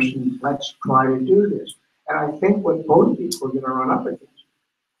stupid person. Let's try to do this. And I think what both people are going to run up against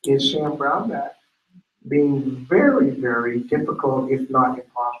is Sam Brownback being very, very difficult, if not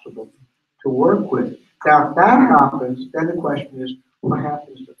impossible, to work with. Now, if that happens, then the question is, what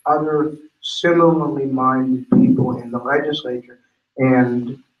happens to other similarly minded people in the legislature?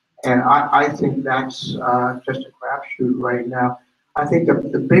 And I think that's just a crapshoot right now. I think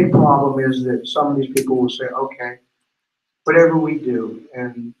the big problem is that some of these people will say, okay, whatever we do,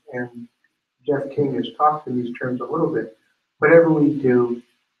 and Jeff King has talked in these terms a little bit, whatever we do,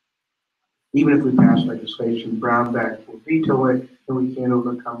 even if we pass legislation, Brownback will veto it, and we can't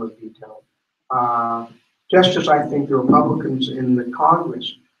overcome a veto. Just as I think the Republicans in the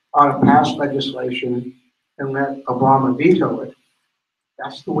Congress ought to pass legislation and let Obama veto it.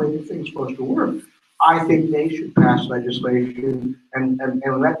 That's the way the thing's supposed to work. I think they should pass legislation and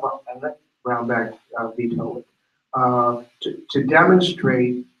let Brownback veto it to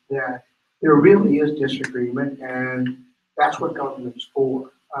demonstrate that there really is disagreement, and that's what government's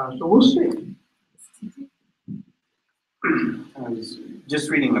for. So we'll see. I was just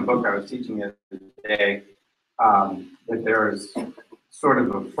reading the book I was teaching the other day, that there is sort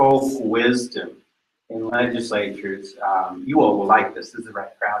of a folk wisdom in legislatures. You all will like this. This is the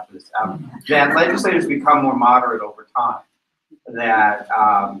right crowd for this. That legislators become more moderate over time. That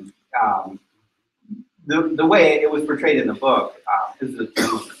the way it was portrayed in the book, this is a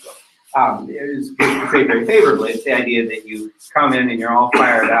journalistic book, is portrayed very favorably. It's the idea that you come in and you're all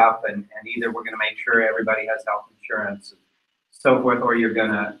fired up, and either we're going to make sure everybody has health insurance and so forth, or you're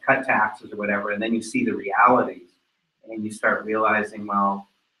going to cut taxes or whatever, and then you see the realities, and you start realizing, well,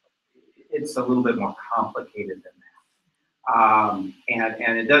 it's a little bit more complicated than that.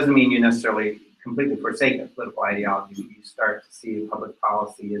 And it doesn't mean you necessarily completely forsake a political ideology. You start to see public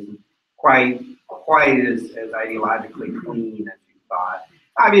policy isn't quite as ideologically clean as you thought.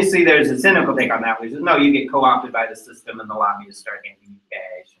 Obviously, there's a cynical take on that, which is, no, you get co-opted by the system and the lobbyists start handing you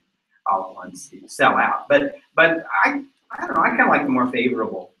cash and all at once you sell out. But I don't know, I kind of like the more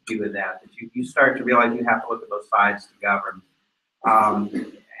favorable view of that you start to realize you have to look at both sides to govern.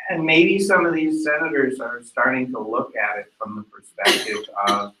 And maybe some of these senators are starting to look at it from the perspective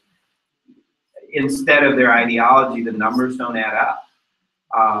of, instead of their ideology, the numbers don't add up.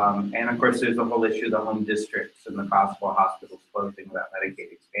 And of course, there's the whole issue of the home districts and the possible hospitals closing without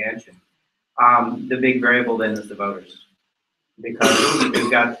Medicaid expansion. The big variable then is the voters, because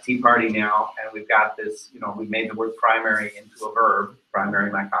we've got the Tea Party now, and we've got this, we've made the word primary into a verb, primary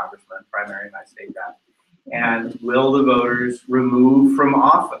my congressman, primary my state rep. And will the voters remove from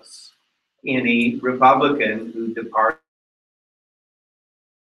office any Republican who departs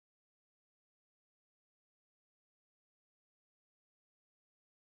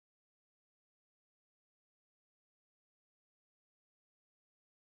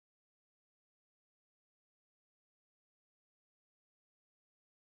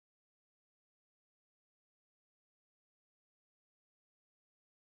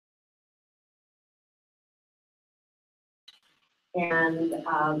And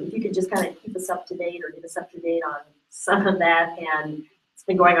if you could just kind of keep us up to date or get us up to date on some of that. And it's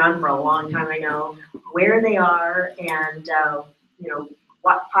been going on for a long time, I know, where they are and, you know,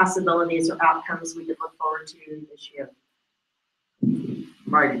 what possibilities or outcomes we could look forward to this year.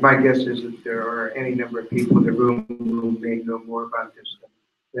 My guess is that there are any number of people in the room who may know more about this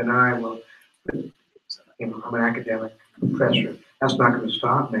than I will. But, you know, I'm an academic professor. That's not going to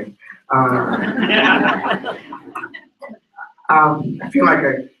stop me. I feel like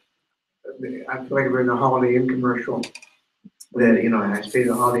we're in the Holiday Inn commercial. That, you know, I stayed at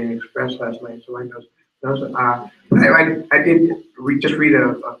the Holiday Inn Express last night, so I know. I did just read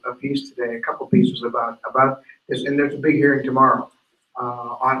a piece today, a couple pieces about this, and there's a big hearing tomorrow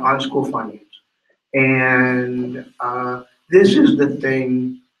on school funding, and this is the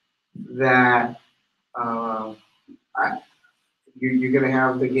thing that you're going to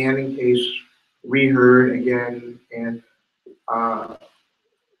have the Gannon case reheard again, and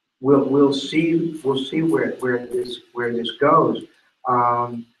we'll see where this goes.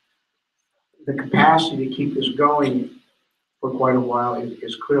 The capacity to keep this going for quite a while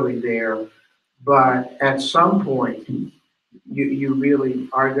is clearly there, but at some point, you really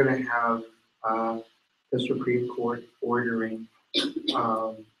are going to have the Supreme Court ordering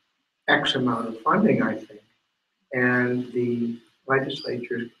X amount of funding, I think, and the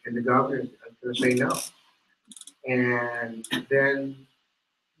legislature and the governor are going to say no. And then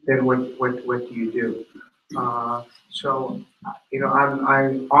what do you do? So, you know,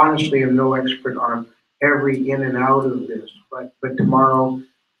 I honestly am no expert on every in and out of this, but tomorrow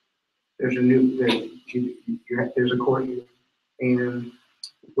there's a court hearing, and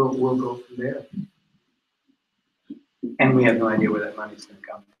we'll go from there. And we have no idea where that money's going to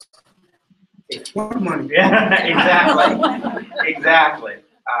come from. What money? Yeah, exactly. Exactly.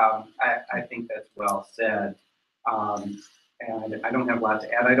 I think that's well said. And I don't have a lot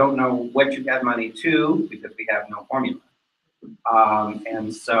to add. I don't know what you add money to because we have no formula.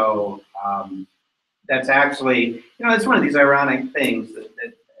 And so that's actually, you know, it's one of these ironic things that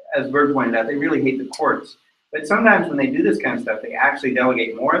as Bert pointed out, they really hate the courts. But sometimes when they do this kind of stuff, they actually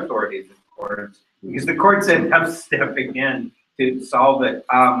delegate more authority to the courts because the courts end up stepping in to solve it.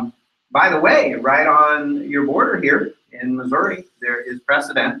 By the way, right on your border here in Missouri, there is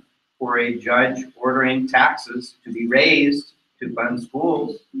precedent for a judge ordering taxes to be raised to fund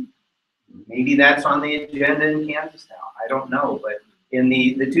schools. Maybe that's on the agenda in Kansas now. I don't know. But in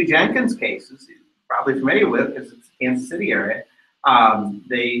the two Jenkins cases, you're probably familiar with because it's the Kansas City area,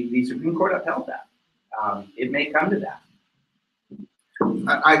 the Supreme Court upheld that. It may come to that.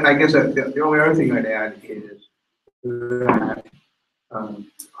 I guess the only other thing I'd add is that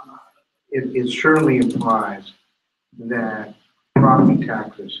it certainly implies that property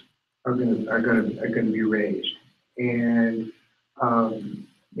taxes are going to be raised, and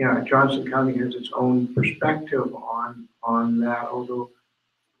you know, Johnson County has its own perspective on that, although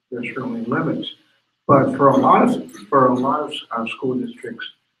there's certainly limits. But for a lot of school districts,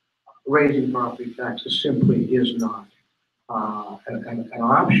 raising property taxes simply is not an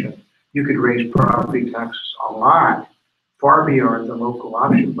option. You could raise property taxes a lot, far beyond the local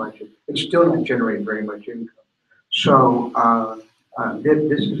option budget, and still not generate very much income. So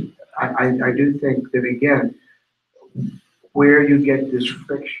this is, I do think that, again, where you get this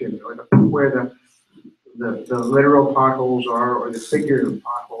friction, or where the literal potholes are, or the figurative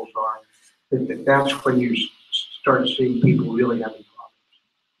potholes are, that's when you start seeing people really having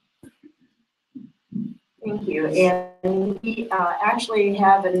problems. Thank you. And we actually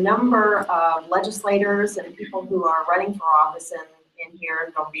have a number of legislators and people who are running for office in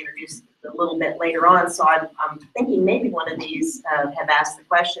here. They'll be introduced a little bit later on. So I'm thinking maybe one of these have asked the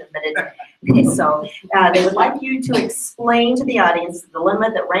question, but they would like you to explain to the audience the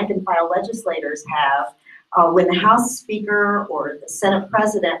dilemma that rank and file legislators have when the House Speaker or the Senate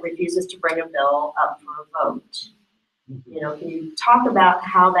President refuses to bring a bill up for a vote. You know, can you talk about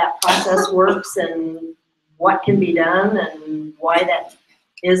how that process works and what can be done and why that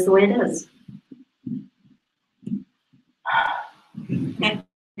is the way it is?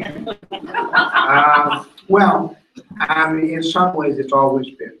 Well, I mean, in some ways, it's always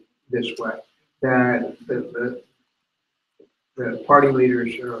been this way, that the party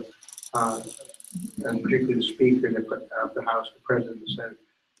leaders, and particularly the Speaker of the House, the President of the Senate,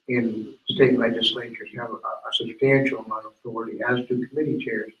 in state legislatures have a substantial amount of authority, as do committee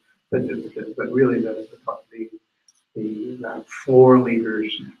chairs, but really the floor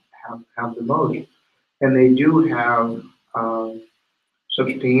leaders have the most, and they do have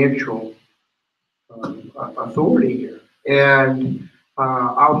substantial authority here. And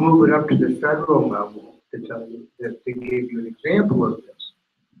I'll move it up to the federal level. to tell you, to give you an example of this.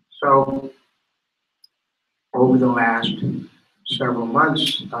 So over the last several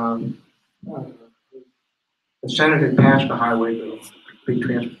months, the Senate had passed a highway bill, big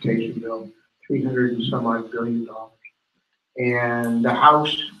transportation bill, $300 and some odd billion, and the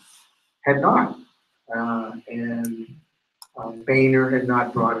House had not. Boehner had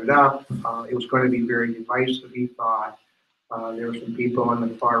not brought it up. It was going to be very divisive, he thought. There were some people on the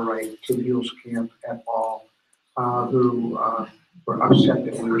far right, Tim Hill's camp et al., who were upset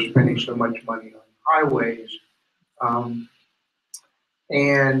that we were spending so much money on highways.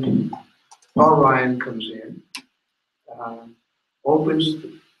 And Paul Ryan comes in,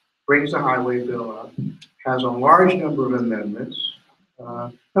 brings the highway bill up, has a large number of amendments,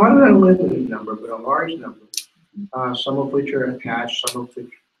 not an unlimited number, but a large number, some of which are attached, some of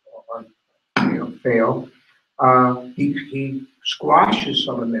which are, fail. He squashes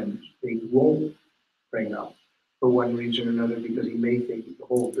some amendments that he won't bring up for one reason or another because he may think the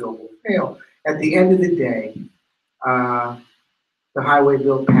whole bill will fail. At the end of the day, the highway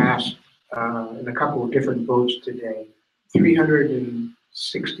bill passed in a couple of different votes today,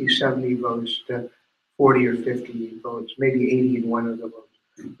 360, 70 votes to 40 or 50 votes, maybe 80 in one of the votes.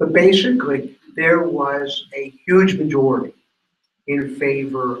 But basically, there was a huge majority in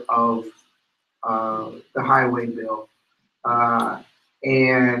favor of the highway bill.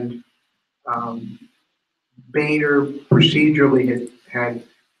 Boehner procedurally had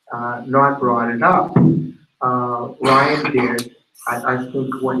not brought it up. Ryan did. I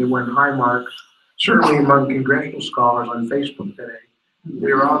think when he went high marks, certainly among congressional scholars on Facebook today,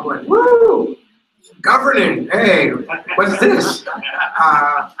 we were all going, woo, governing, hey, what's this?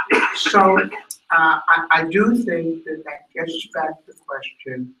 I do think that gets back to the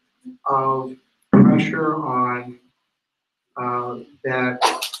question of pressure on that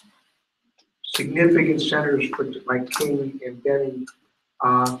significant senators like King and Benning,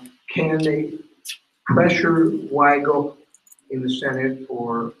 can they pressure Weigel in the Senate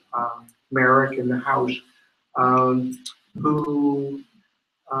or Merrick in the House, who,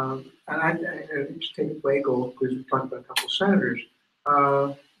 and I just take Weigel because we talked about a couple of senators.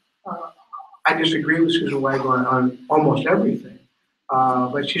 I disagree with Susan Weigel on almost everything,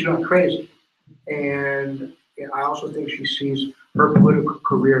 but she's not crazy. And I also think she sees her political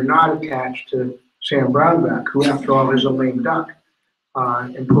career not attached to Sam Brownback, who after all is a lame duck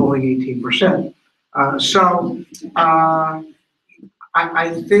and polling 18%.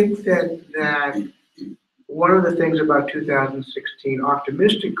 I think that one of the things about 2016,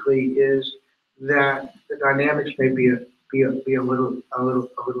 optimistically, is that the dynamics may be a little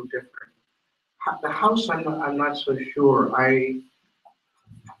different. The House, I'm not so sure. I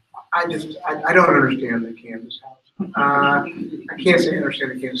don't understand the Kansas House. I can't say I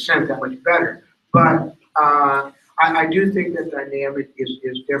understand the Kansas Senate that much better, but I do think that dynamic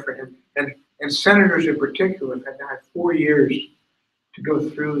is different, and senators in particular have had 4 years to go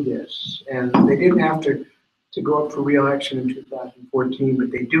through this, and they didn't have to go up for re-election in 2014, but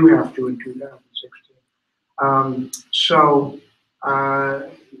they do have to in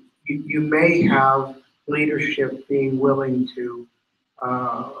 2016. You may have leadership being willing to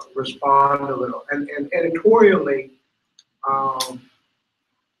respond a little, and editorially,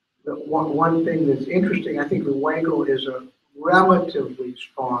 one thing that's interesting, I think Weigel is a relatively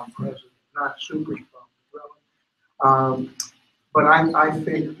strong president, not super strong, but I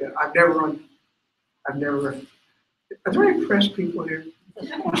think that I've never, are there any press people here?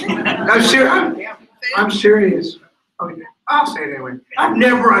 I'm serious. Okay, I'll say it anyway. I've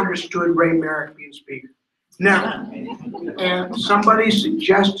never understood Ray Merrick being speaker. Never. And somebody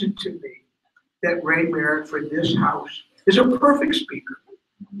suggested to me that Ray Merrick for this House is a perfect speaker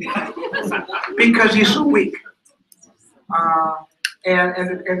because he's so weak. And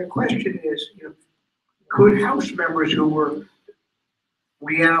the question is, could House members who were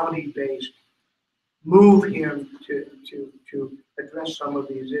reality-based move him to address some of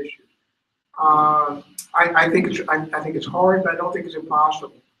these issues? I think it's hard, but I don't think it's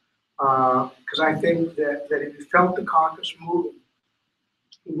impossible. Because I think that if he felt the caucus moving,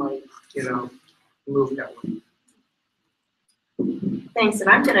 he might, move that way. Thanks, and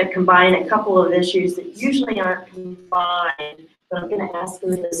I'm going to combine a couple of issues that usually aren't combined, but I'm going to ask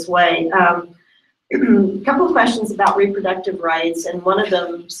them this way. A couple of questions about reproductive rights, and one of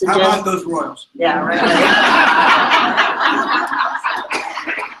them suggests— How about those royals? Yeah, right.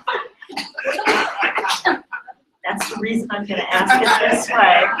 That's the reason I'm going to ask it this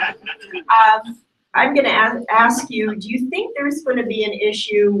way. I'm going to ask you, do you think there's going to be an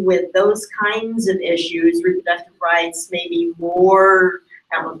issue with those kinds of issues, reproductive rights, maybe more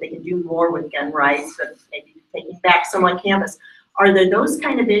if they can do more with gun rights, but maybe taking back some on campus. Are there those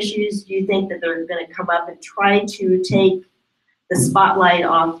kind of issues you think that they're going to come up and try to take the spotlight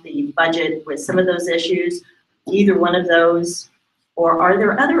off the budget with some of those issues, either one of those, or are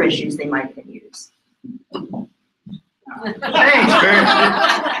there other issues they might can use? Thanks.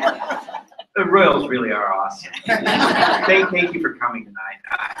 The Royals really are awesome. Thank you for coming tonight.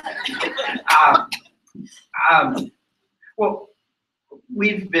 Well,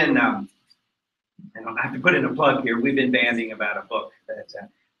 we've been, and I'll have to put in a plug here, we've been banding about a book that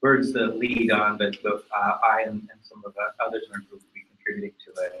Bird's the lead on, but I and some of the others in our group will be contributing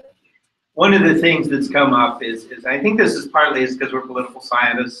to it. One of the things that's come up is I think this is partly because we're political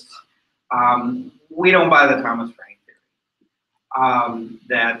scientists. We don't buy the Thomas Frank theory.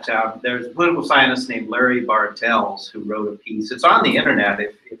 There's a political scientist named Larry Bartels who wrote a piece. It's on the internet.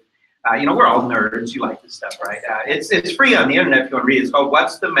 If you know, we're all nerds. You like this stuff, right? It's free on the internet if you want to read it. It's called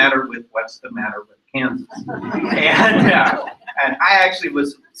 "What's the Matter with Kansas?" And I actually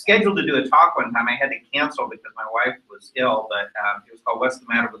was scheduled to do a talk one time. I had to cancel because my wife was ill, but it was called "What's the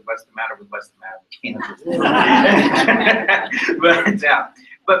Matter with Kansas?"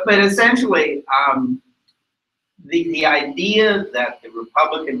 but essentially, the idea that the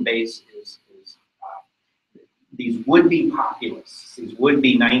Republican base is these would-be populists, these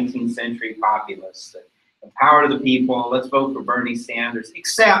would-be 19th century populists that empower the people, let's vote for Bernie Sanders,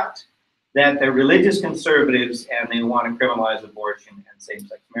 except that they're religious conservatives and they want to criminalize abortion and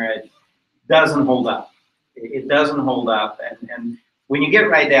same-sex marriage, doesn't hold up. It doesn't hold up. And when you get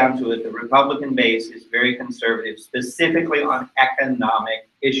right down to it, the Republican base is very conservative, specifically on economic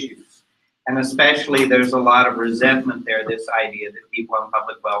issues. And especially there's a lot of resentment there, this idea that people on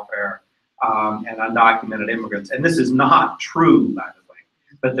public welfare and undocumented immigrants, and this is not true, by the way,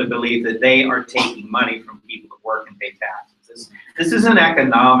 but the belief that they are taking money from people that work and pay taxes. This is an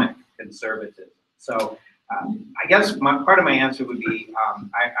economic conservatism. So I guess part of my answer would be,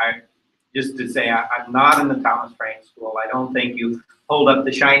 just to say I'm not in the Thomas Frank school. I don't think you hold up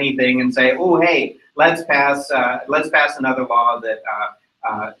the shiny thing and say, oh, hey, let's pass another law that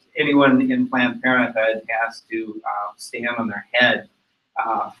anyone in Planned Parenthood has to stand on their head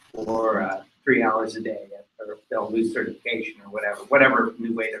for 3 hours a day, or they'll lose certification or whatever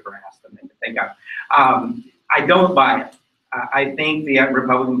new way to harass them they can think of. I don't buy it. I think the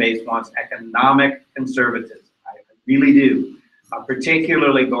Republican base wants economic conservatism. I really do,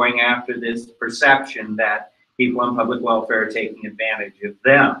 particularly going after this perception that people on public welfare are taking advantage of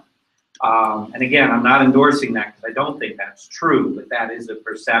them. And again, I'm not endorsing that because I don't think that's true, but that is a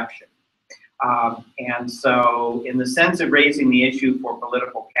perception. And so in the sense of raising the issue for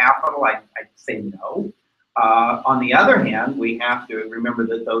political capital, I'd say no. On the other hand, we have to remember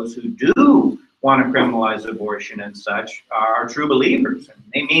that those who do want to criminalize abortion and such are true believers, and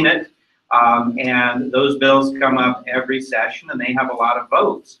they mean it. And those bills come up every session, and they have a lot of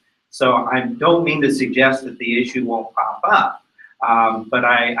votes. So I don't mean to suggest that the issue won't pop up, but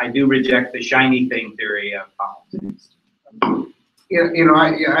I do reject the shiny thing theory of politics.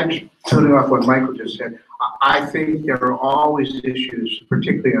 I just building off what Michael just said, I think there are always issues,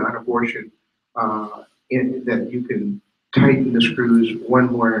 particularly on abortion, that you can tighten the screws one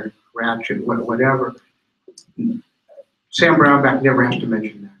more ratchet, whatever. Sam Brownback never has to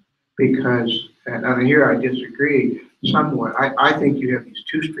mention that because, and here I disagree somewhat. I think you have these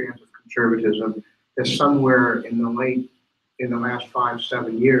two strands of conservatism that somewhere in the last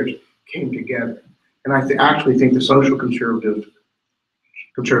 5-7 years came together, and I actually think the social conservatism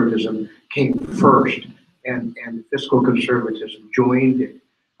came first, and fiscal conservatism joined it,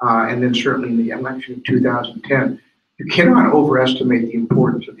 and then certainly in the election of 2010. You cannot overestimate the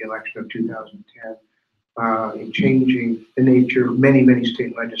importance of the election of 2010 in changing the nature of many, many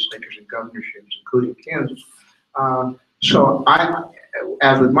state legislatures and governorships, including Kansas. So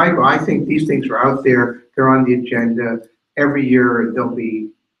as with Michael, I think these things are out there. They're on the agenda. Every year there'll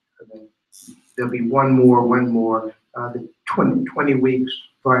be one more. The 20 weeks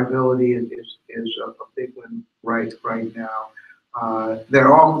viability is a big one right now. There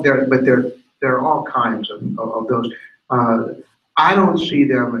are all kinds of those. I don't see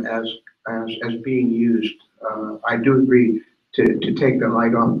them as being used. I do agree to take the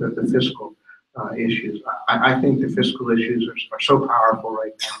light off the fiscal issues. I think the fiscal issues are so powerful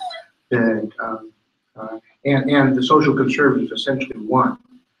right now that and the social conservatives essentially won.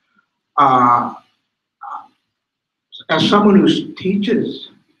 As someone who teaches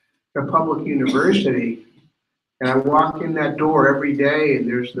at a public university, and I walk in that door every day, and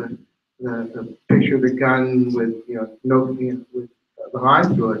there's the picture of the gun with with the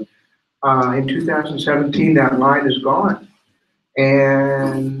line through it. In 2017, that line is gone,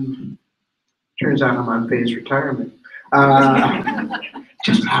 and turns out I'm on phased retirement.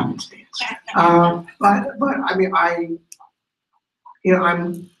 Just happenstance. But I mean,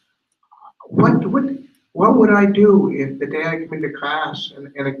 what would I do if the day I come into class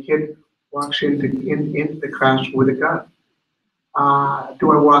and a kid walks into the class with a gun?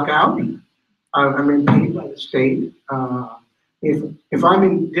 Do I walk out? I'm being paid by the state. If I'm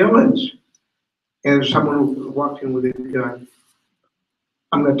in Dillon's and someone walks in with a gun,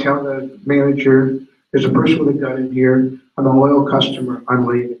 I'm going to tell the manager, there's a person with a gun in here. I'm a loyal customer. I'm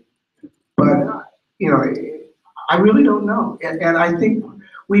leaving. But I really don't know. And I think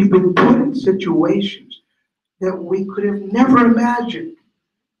we've been put in situations that we could have never imagined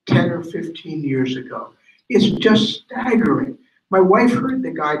 10 or 15 years ago. It's just staggering. My wife heard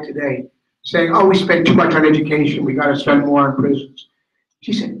the guy today saying, oh, we spend too much on education. We got to spend more on prisons.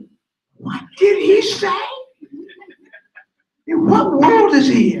 She said, what did he say? In what world is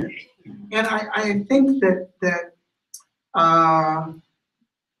he in? And I think that I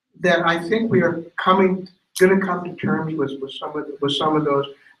think we are going to come to terms with some of those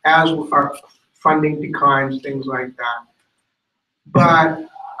as our funding declines, things like that. But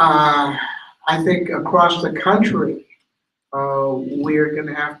I think across the country, we're going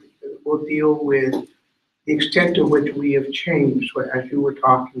to we'll deal with the extent to which we have changed, as you were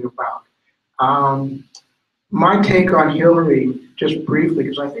talking about. My take on Hillary, just briefly,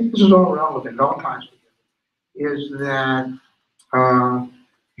 because I think this is all relevant, all times, is that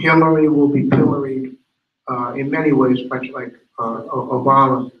Hillary will be pilloried in many ways, much like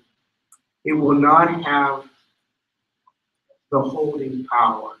Obama. It will not have the holding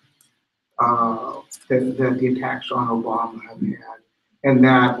power that the attacks on Obama have had, and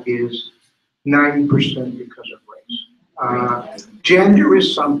that is 90% because of race. Gender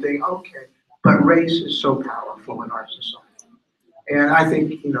is something, okay, but race is so powerful in our society. And I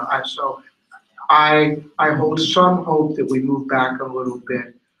think, I hold some hope that we move back a little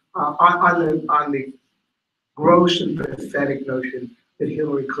bit on the gross and pathetic notion that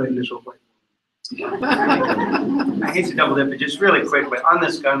Hillary Clinton is a white woman. I hate to double dip, but just really quickly, on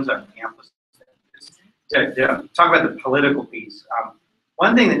this guns on campus, to talk about the political piece.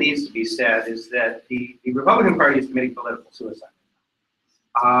 One thing that needs to be said is that the Republican Party is committing political suicide.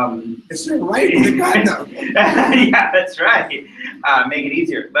 It's not right with the gun, though. Yeah, that's right. Make it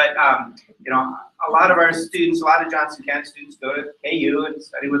easier. But, a lot of our students, a lot of Johnson County students go to KU and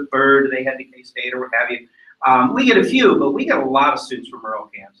study with Byrd, they head to K-State or what have you. We get a few, but we get a lot of students from rural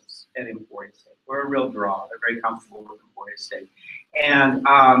Kansas at Emporia State. We're a real draw. They're very comfortable with Emporia State. And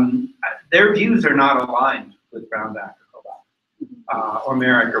their views are not aligned with Brownback or or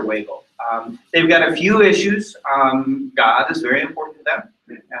Merrick or Wagle. They've got a few issues. God is very important to them,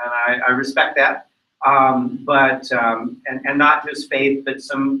 and I respect that. And not just faith, but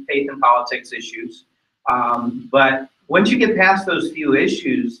some faith and politics issues. But once you get past those few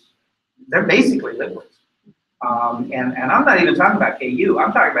issues, they're basically liberals. And I'm not even talking about KU.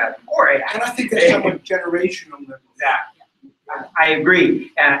 I'm talking about Emporia. And I think that's somewhat generational. Exactly. I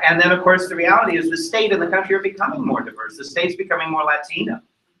agree. And then, of course, the reality is the state and the country are becoming more diverse. The state's becoming more Latino.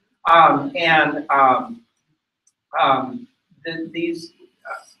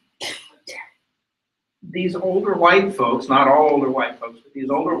 These older white folks, not all older white folks, but these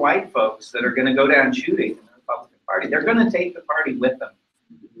older white folks that are going to go down shooting in the Republican Party, they're going to take the party with them.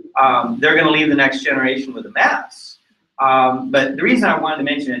 They're going to leave the next generation with a mess. But the reason I wanted to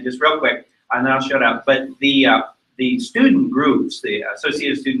mention it, just real quick, and then I'll shut up, but the student groups, the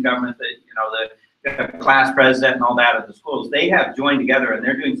Associated Student Government, the class president and all that at the schools, they have joined together and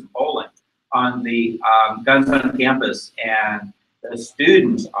they're doing some polling on the guns on campus, and the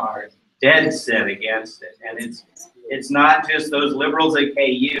students are dead set against it. And it's not just those liberals at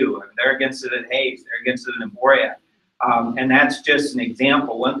KU, and they're against it at Hayes, they're against it in Emporia. And that's just an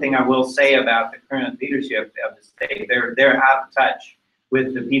example. One thing I will say about the current leadership of the state, they're out of touch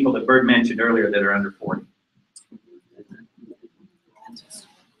with the people that Byrd mentioned earlier that are under 40.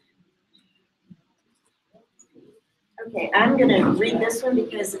 Okay, I'm going to read this one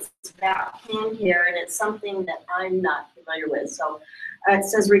because it's about can care, and it's something that I'm not familiar with. So it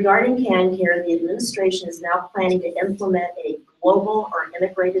says, regarding can care, the administration is now planning to implement a global or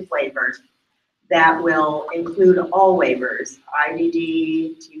integrated waiver that will include all waivers,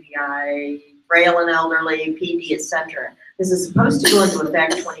 IDD, TBI, frail and elderly, PD, etc. This is supposed to go into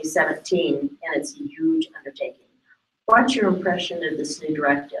effect 2017, and it's a huge undertaking. What's your impression of this new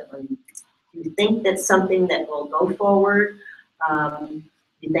directive? Do you think that's something that will go forward? Do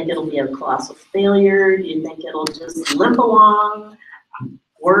you think it'll be a colossal failure? Do you think it'll just limp along,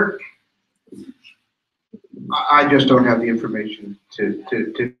 work? I just don't have the information to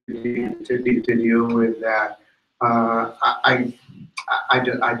deal with that. I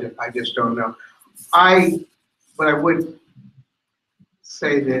just don't know. But I would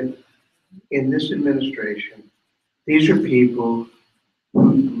say that in this administration, these are people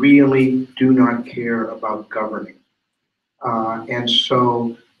who really do not care about governing. And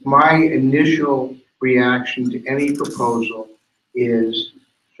so my initial reaction to any proposal is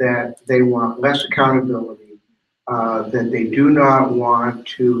that they want less accountability, that they do not want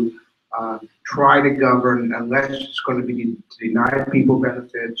to try to govern unless it's going to be to deny people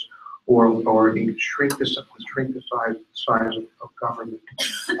benefits or shrink the size of government.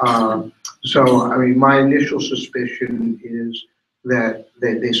 So, I mean, my initial suspicion is that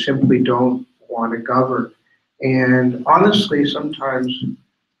they simply don't want to govern. And honestly, sometimes,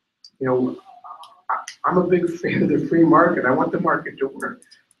 you know, I'm a big fan of the free market. I want the market to work.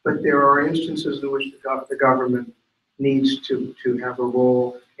 But there are instances in which the government needs to have a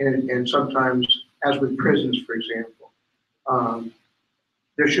role, and sometimes, as with prisons, for example,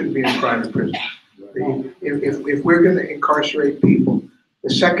 there shouldn't be any private prisons. If we're going to incarcerate people, the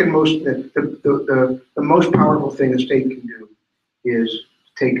second most, the most powerful thing a state can do is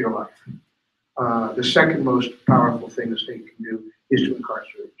take your life. The second most powerful thing a state can do is to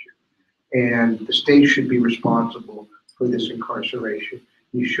incarcerate you. And the state should be responsible for this incarceration.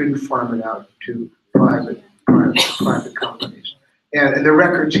 You shouldn't farm it out to private companies. And the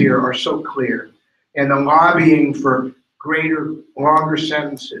records here are so clear. And the lobbying for greater, longer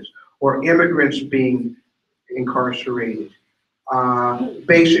sentences or immigrants being incarcerated,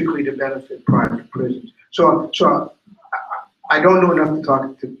 basically to benefit private prisons. So I don't know enough to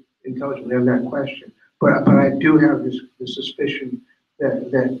talk to intelligently on that question, but I do have this suspicion that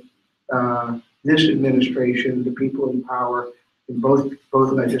this administration, the people in power in both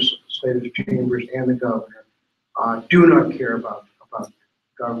legislative chambers and the governor, do not care about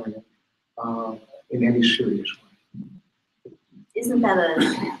government in any serious way. Isn't that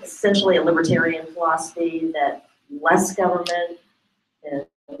essentially a libertarian philosophy that less government, and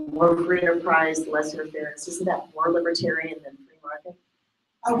more free enterprise, less interference? Isn't that more libertarian than free market?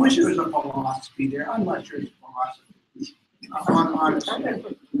 I wish there was a philosophy there. I'm not sure it's a philosophy. Honestly,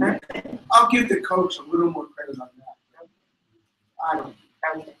 I'll give the Kochs a little more credit on that. I don't.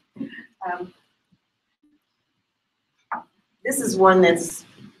 Okay. This is one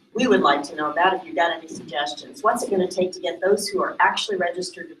we would like to know about if you've got any suggestions. What's it going to take to get those who are actually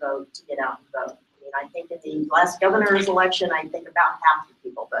registered to vote to get out and vote? I mean, I think in the last governor's election, I think about half the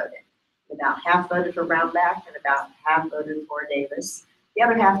people voted. About half voted for Brownback and about half voted for Davis. The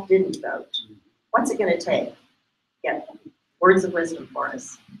other half didn't vote. What's it going to take? Yeah, words of wisdom for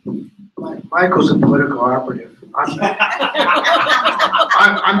us. Michael's a political operative. I'm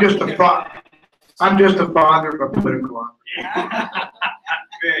just a father of a political operative.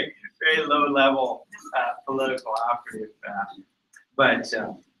 Very low level political operative. But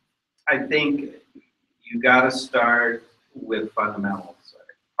I think you got to start with fundamentals.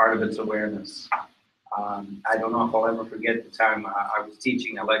 Part of it's awareness. I don't know if I'll ever forget the time I was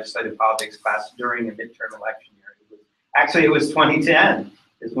teaching a legislative politics class during a midterm election year. Actually, it was 2010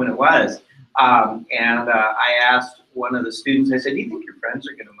 is when it was. And I asked one of the students, I said, do you think your friends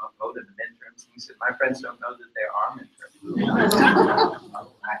are going to vote in the midterms? And he said, my friends don't know that there are midterms.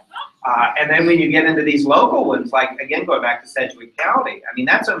 And then when you get into these local ones, like, again, going back to Sedgwick County, I mean,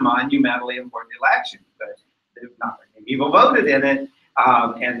 that's a monumentally important election, but not many people voted in it.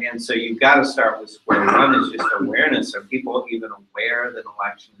 And so you've got to start with square one is just awareness. Are people even aware that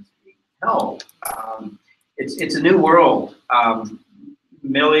elections is being held? It's a new world.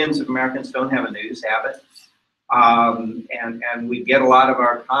 Millions of Americans don't have a news habit. And we get a lot of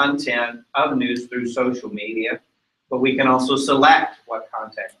our content of news through social media, but we can also select what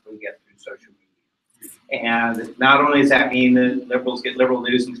content we get through social media. And not only does that mean that liberals get liberal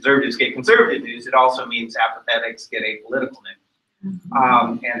news and conservatives get conservative news, it also means apathetics get apolitical news.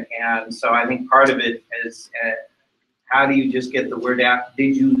 And so I think part of it is how do you just get the word out?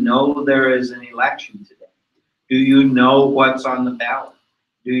 Did you know there is an election today? Do you know what's on the ballot?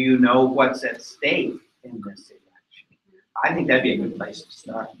 Do you know what's at stake in this election? I think that'd be a good place to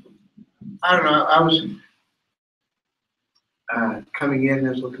start. I don't know. I was coming in,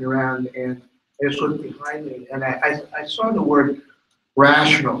 I was looking around, and I just looked behind me, and I saw the word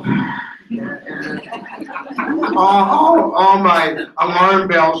rational. And all my alarm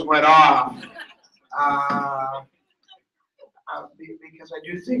bells went off because I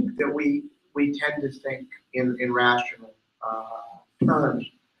do think that we tend to think in rational terms,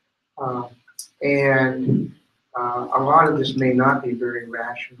 and a lot of this may not be very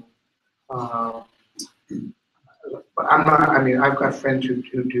rational. but I'm not, I mean, I've got friends who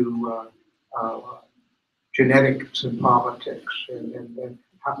do genetics and politics and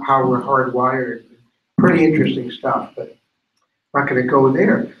how we're hardwired. Pretty interesting stuff, but I'm not going to go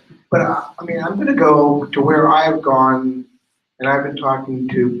there. But I mean, I'm going to go to where I've gone, and I've been talking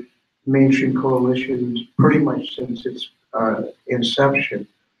to mainstream coalitions pretty much since its inception.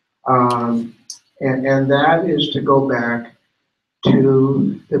 And that is to go back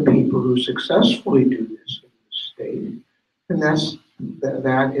to the people who successfully do this in the state, and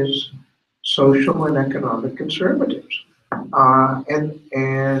that is social and economic conservatives, and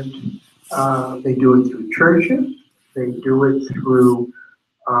they do it through churches, they do it through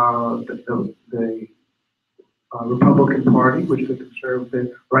the Republican Party, which the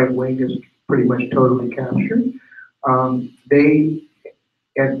conservative right wing is pretty much totally captured. They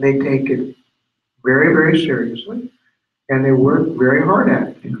take it very, very seriously, and they work very hard at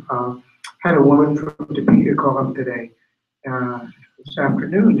it. Had a woman from Topeka call up today, this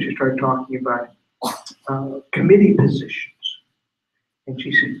afternoon. She started talking about committee positions, and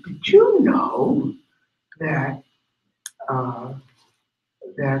she said, "Did you know that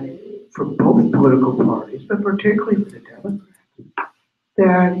that for both political parties, but particularly for the Democrats,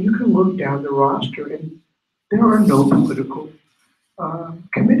 that you can look down the roster and there are no political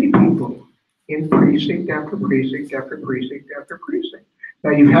committee people in precinct after precinct after precinct after precinct." Now,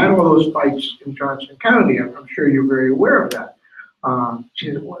 you've had all those fights in Johnson County. I'm sure you're very aware of that.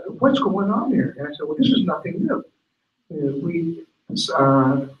 She said, "What's going on there?" And I said, "Well, this is nothing new.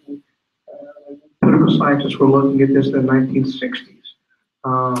 Political scientists were looking at this in the 1960s.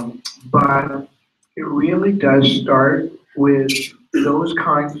 But it really does start with those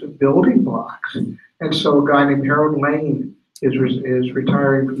kinds of building blocks. And so a guy named Harold Lane is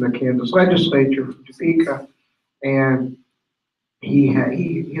retiring from the Kansas legislature from Topeka, and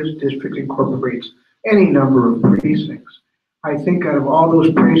his district incorporates any number of precincts. I think out of all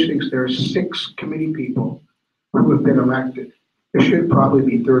those precincts, there are 6 committee people who have been elected. There should probably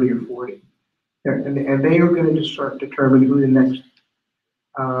be 30 or 40. And they are going to start determine who the next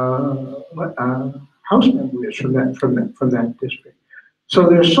House member is from that district. So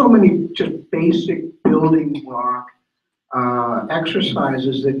there's so many just basic building block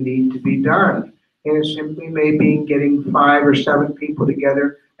exercises that need to be done. And it simply may be getting 5 or 7 people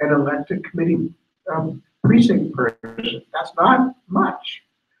together and elect a committee precinct person. That's not much.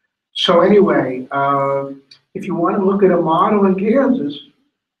 So anyway, if you want to look at a model in Kansas,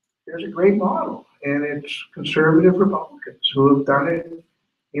 there's a great model, and it's conservative Republicans who have done it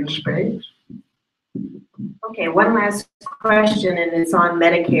in spades. Okay, one last question, and it's on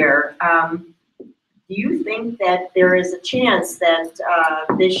Medicare. Do you think that there is a chance that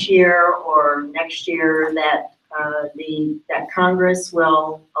this year or next year that that Congress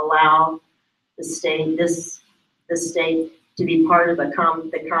will allow the state, the state, to be part of the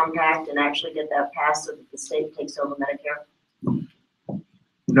compact and actually get that passed so that the state takes over Medicare?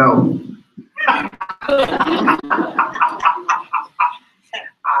 No.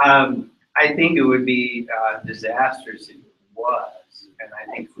 I think it would be disastrous if it was, and I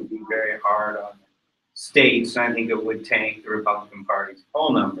think it would be very hard on states, and I think it would tank the Republican Party's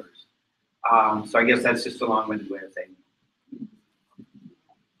poll numbers. So I guess that's just a long-winded way of saying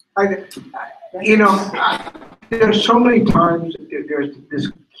it. There's so many times that there's this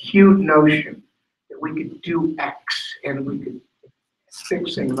cute notion that we could do X and we could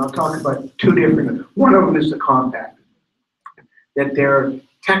fix things. And I'll talk about 2 different. One of them is the compact. That there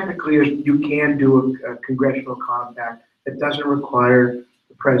technically you can do a congressional compact that doesn't require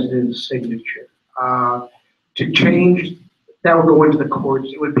the president's signature. To change that would go into the courts.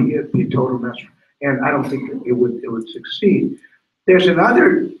 It'd be a total mess, and I don't think it would succeed. There's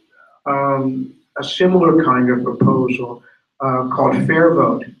another a similar kind of proposal called Fair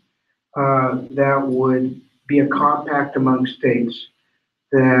Vote that would be a compact among states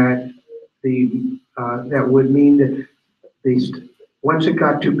that that would mean that once it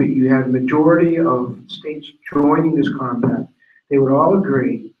got to be, you had a majority of states joining this compact, they would all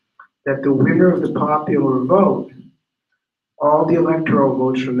agree that the winner of the popular vote, all the electoral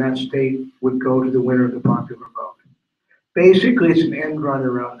votes from that state would go to the winner of the popular vote. Basically, it's an end run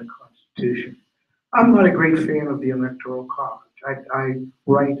around the Constitution. I'm not a great fan of the Electoral College. I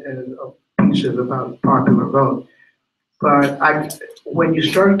write pieces about popular vote. But when you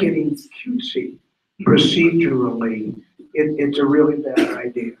start getting cutesy procedurally, it's a really bad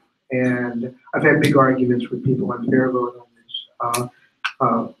idea. And I've had big arguments with people on Fair Vote on this.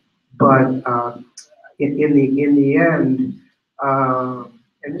 But in the end,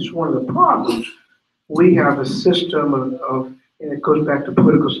 and this is one of the problems, we have a system of and it goes back to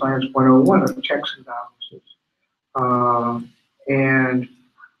political science 101 of checks and balances. And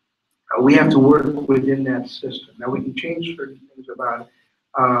we have to work within that system. Now, we can change certain things about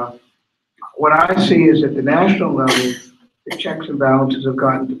it. What I see is at the national level, the checks and balances have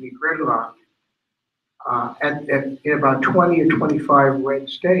gotten to be gridlocked. In about 20 or 25 red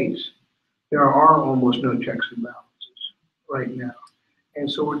states, there are almost no checks and balances right now. And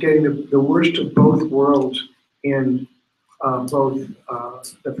so we're getting the worst of both worlds in both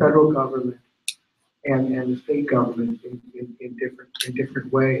the federal government and the state government in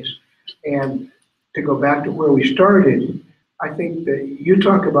different ways. And to go back to where we started, I think that you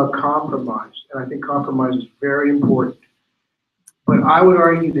talk about compromise, and I think compromise is very important. But I would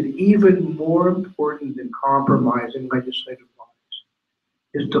argue that even more important than compromise in legislative bodies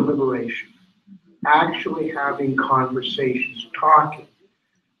is deliberation, actually having conversations, talking.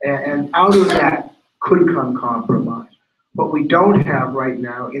 And out of that could come compromise. What we don't have right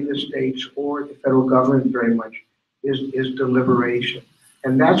now in the states or the federal government very much is deliberation.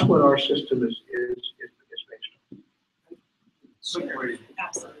 And that's what our system is based on. Absolutely.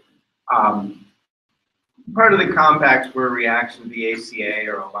 Part of the compacts were a reaction to the ACA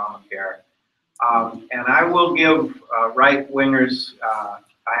or Obamacare. And I will give right-wingers,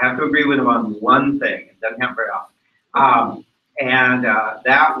 I have to agree with them on one thing. It doesn't happen very often. And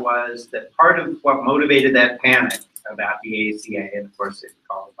that was that part of what motivated that panic about the ACA, and of course it's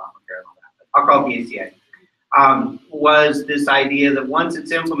called Obamacare and all that, but I'll call it the ACA, was this idea that once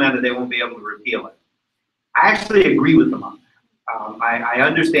it's implemented, they won't be able to repeal it. I actually agree with them on that. I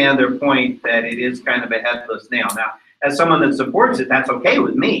understand their point that it is kind of a headless nail. Now, as someone that supports it, that's okay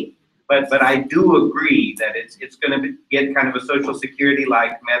with me. But I do agree that it's going to get kind of a Social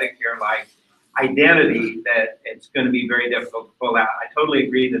Security-like, Medicare-like identity that it's going to be very difficult to pull out. I totally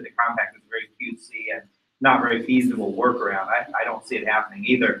agree that the compact is very cutesy and not very feasible workaround. I don't see it happening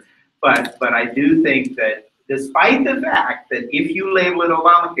either. But I do think that despite the fact that if you label it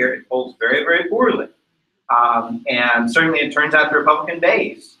Obamacare, it polls very, very poorly. And certainly it turns out the Republican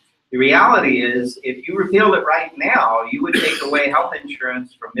base. The reality is, if you repealed it right now, you would take away health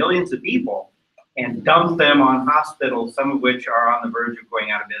insurance from millions of people and dump them on hospitals, some of which are on the verge of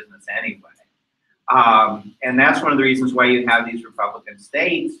going out of business anyway. And that's one of the reasons why you have these Republican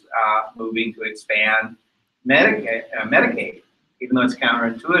states moving to expand Medicaid, even though it's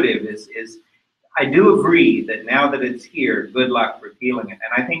counterintuitive, is I do agree that now that it's here, good luck repealing it.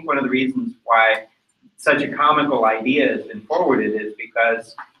 And I think one of the reasons why such a comical idea has been forwarded is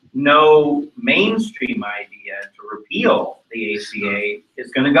because no mainstream idea to repeal the ACA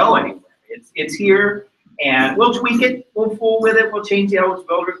is going to go anywhere. It's here, and we'll tweak it, we'll fool with it, we'll change the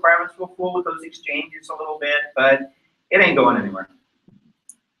eligibility requirements, we'll fool with those exchanges a little bit, but it ain't going anywhere.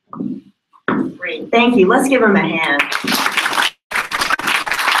 Great, thank you. Let's give him a hand.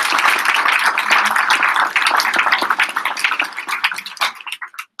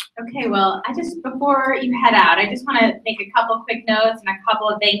 Okay, well, before you head out, I just want to make a couple quick notes and a couple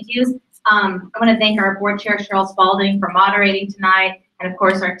of thank yous. I want to thank our board chair, Cheryl Spalding, for moderating tonight, and of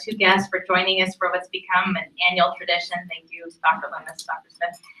course our two guests for joining us for what's become an annual tradition. Thank you to Dr. Loomis, Dr.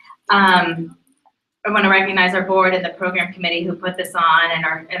 Smith. I want to recognize our board and the program committee who put this on,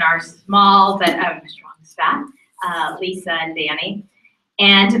 and our small but strong staff, Lisa and Danny.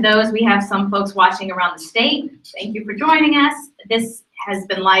 And to those, we have some folks watching around the state. Thank you for joining us. This has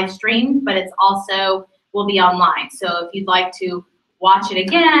been live streamed, but it's also will be online. So if you'd like to watch it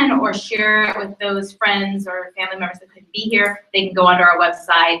again or share it with those friends or family members that couldn't be here, they can go onto our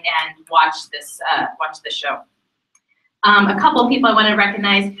website and watch this show. A couple of people I want to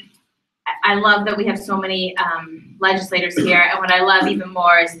recognize. I love that we have so many legislators here, and what I love even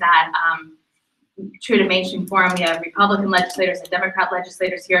more is that true to mainstream forum, we have Republican legislators and Democrat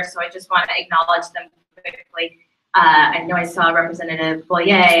legislators here, so I just want to acknowledge them quickly. I know I saw Representative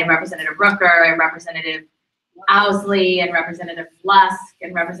Boyer and Representative Rooker and Representative Owsley and Representative Lusk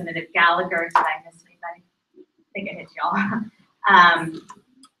and Representative Gallagher. Did I miss anybody? I think I hit y'all.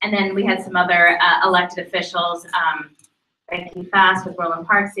 And then we had some other elected officials, Becky Fast with Roland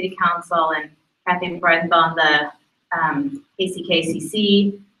Park City Council and Kathy Bredenbaum, the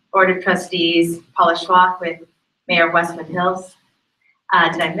KCKCC Board of Trustees, Paula Schwach with Mayor of Westwood Hills.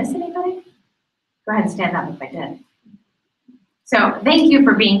 Did I miss anybody? Go ahead and stand up if I did. So thank you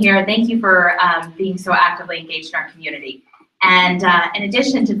for being here. Thank you for being so actively engaged in our community. And in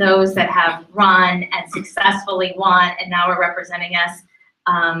addition to those that have run and successfully won and now are representing us,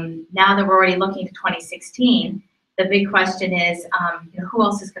 now that we're already looking to 2016, the big question is, who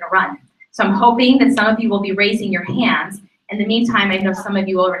else is going to run? So I'm hoping that some of you will be raising your hands. In the meantime, I know some of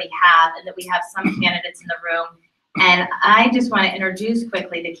you already have, and that we have some candidates in the room. And I just want to introduce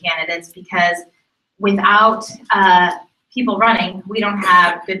quickly the candidates because without people running, we don't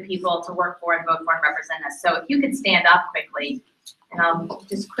have good people to work for and vote for and represent us. So if you could stand up quickly, and I'll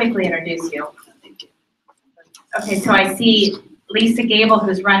just quickly introduce you. Okay, so I see Lisa Gable,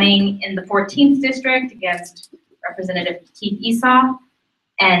 who's running in the 14th district against Representative Keith Esau,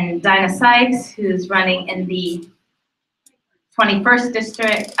 and Dinah Sykes, who's running in the 21st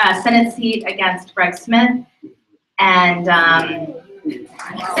district Senate seat against Greg Smith, and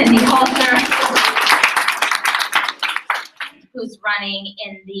Cindy Halter, who's running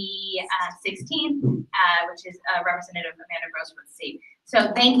in the 16th, which is Representative Amanda Grosswood's seat.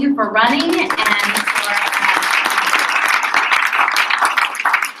 So thank you for running and for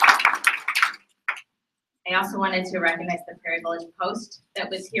I also wanted to recognize the Prairie Village Post that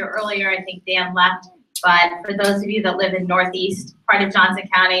was here earlier. I think Dan left, but for those of you that live in Northeast part of Johnson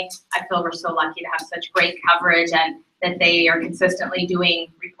County, I feel we're so lucky to have such great coverage and that they are consistently doing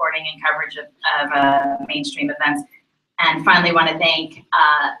reporting and coverage of mainstream events. And finally, want to thank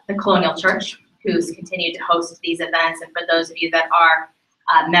the Colonial Church, who's continued to host these events. And for those of you that are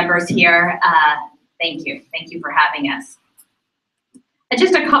members here, thank you. Thank you for having us.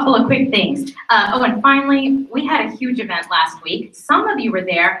 Just a couple of quick things. Oh, and finally, we had a huge event last week. Some of you were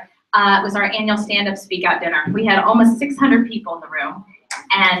there. It was our annual stand-up speak out dinner. We had almost 600 people in the room.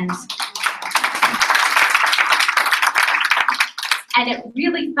 And it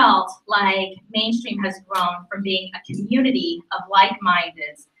really felt like mainstream has grown from being a community of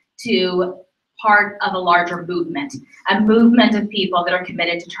like-mindeds to part of a larger movement, a movement of people that are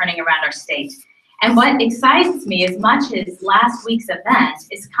committed to turning around our state. And what excites me as much as last week's event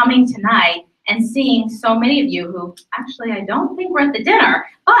is coming tonight and seeing so many of you who actually I don't think were at the dinner,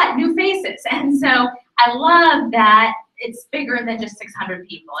 but new faces. And so I love that it's bigger than just 600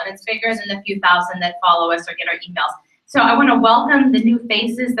 people, and it's bigger than the few thousand that follow us or get our emails. So I want to welcome the new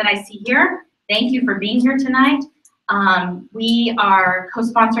faces that I see here. Thank you for being here tonight. We are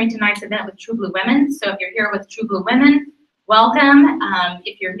co-sponsoring tonight's event with True Blue Women. So if you're here with True Blue Women, welcome.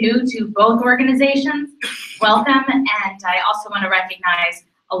 If you're new to both organizations, welcome. And I also want to recognize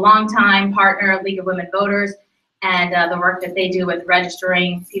a longtime partner, League of Women Voters, and the work that they do with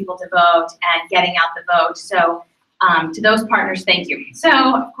registering people to vote and getting out the vote. So to those partners, thank you. So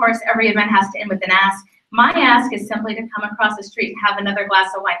of course, every event has to end with an ask. My ask is simply to come across the street and have another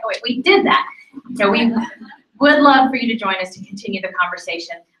glass of wine. Oh wait, we did that. So we would love for you to join us to continue the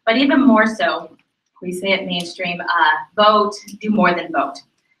conversation. But even more so, we say at Mainstream, vote, do more than vote.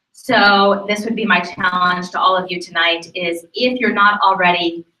 So this would be my challenge to all of you tonight is if you're not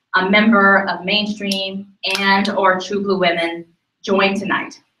already a member of Mainstream and or True Blue Women, join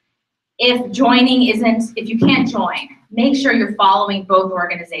tonight. If joining isn't, if you can't join, make sure you're following both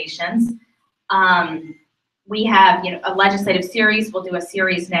organizations. We have a legislative series. We'll do a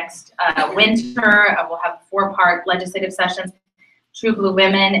series next winter. We'll have 4-part legislative sessions. True Blue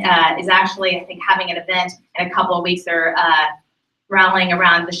Women is actually, I think, having an event in a couple of weeks. They're rallying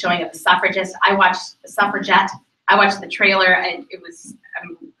around the showing of the suffragist. I watched the Suffragette. I watched the trailer. I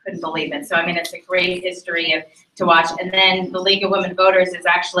couldn't believe it. So I mean, it's a great history to watch. And then the League of Women Voters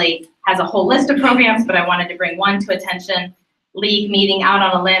has a whole list of programs, but I wanted to bring one to attention. League meeting out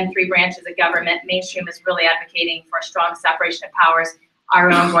on a limb, 3 branches of government. Mainstream is really advocating for a strong separation of powers.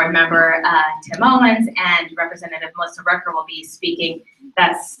 Our own board member, Tim Owens, and Representative Melissa Rucker will be speaking.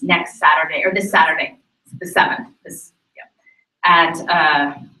 That's next Saturday, or this Saturday, the 7th, at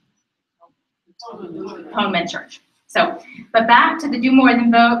Homeman Church. So, but back to the do more than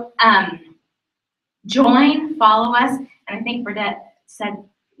vote. Join, follow us, and I think Burdett said,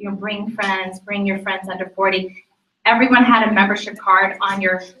 bring friends, bring your friends under 40. Everyone had a membership card on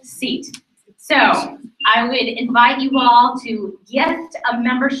your seat. So I would invite you all to gift a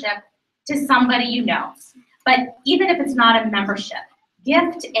membership to somebody you know. But even if it's not a membership,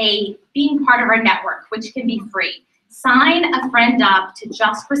 gift being part of our network, which can be free. Sign a friend up to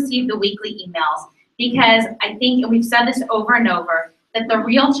just receive the weekly emails, because I think, and we've said this over and over, that the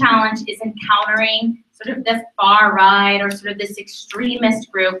real challenge is encountering sort of this far right or sort of this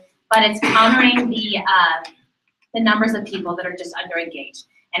extremist group, but it's countering the numbers of people that are just underengaged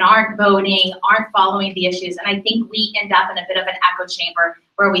and aren't voting, aren't following the issues. And I think we end up in a bit of an echo chamber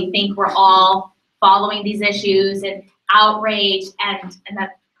where we think we're all following these issues and outraged, and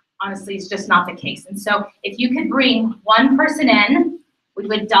that honestly is just not the case. And so if you could bring one person in, we'd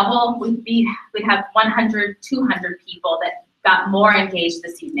have 100, 200 people that got more engaged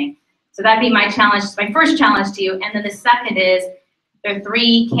this evening. So that'd be my challenge, my first challenge to you. And then the second is, there are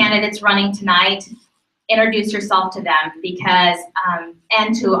 3 candidates running tonight. Introduce yourself to them, because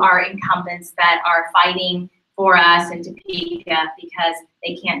and to our incumbents that are fighting for us and Topeka because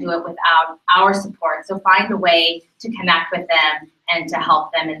they can't do it without our support. So find a way to connect with them and to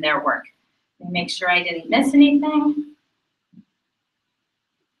help them in their work. Make sure I didn't miss anything.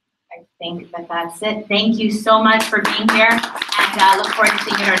 I think that that's it. Thank you so much for being here, and look forward to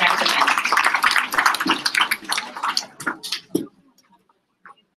seeing you at our next event.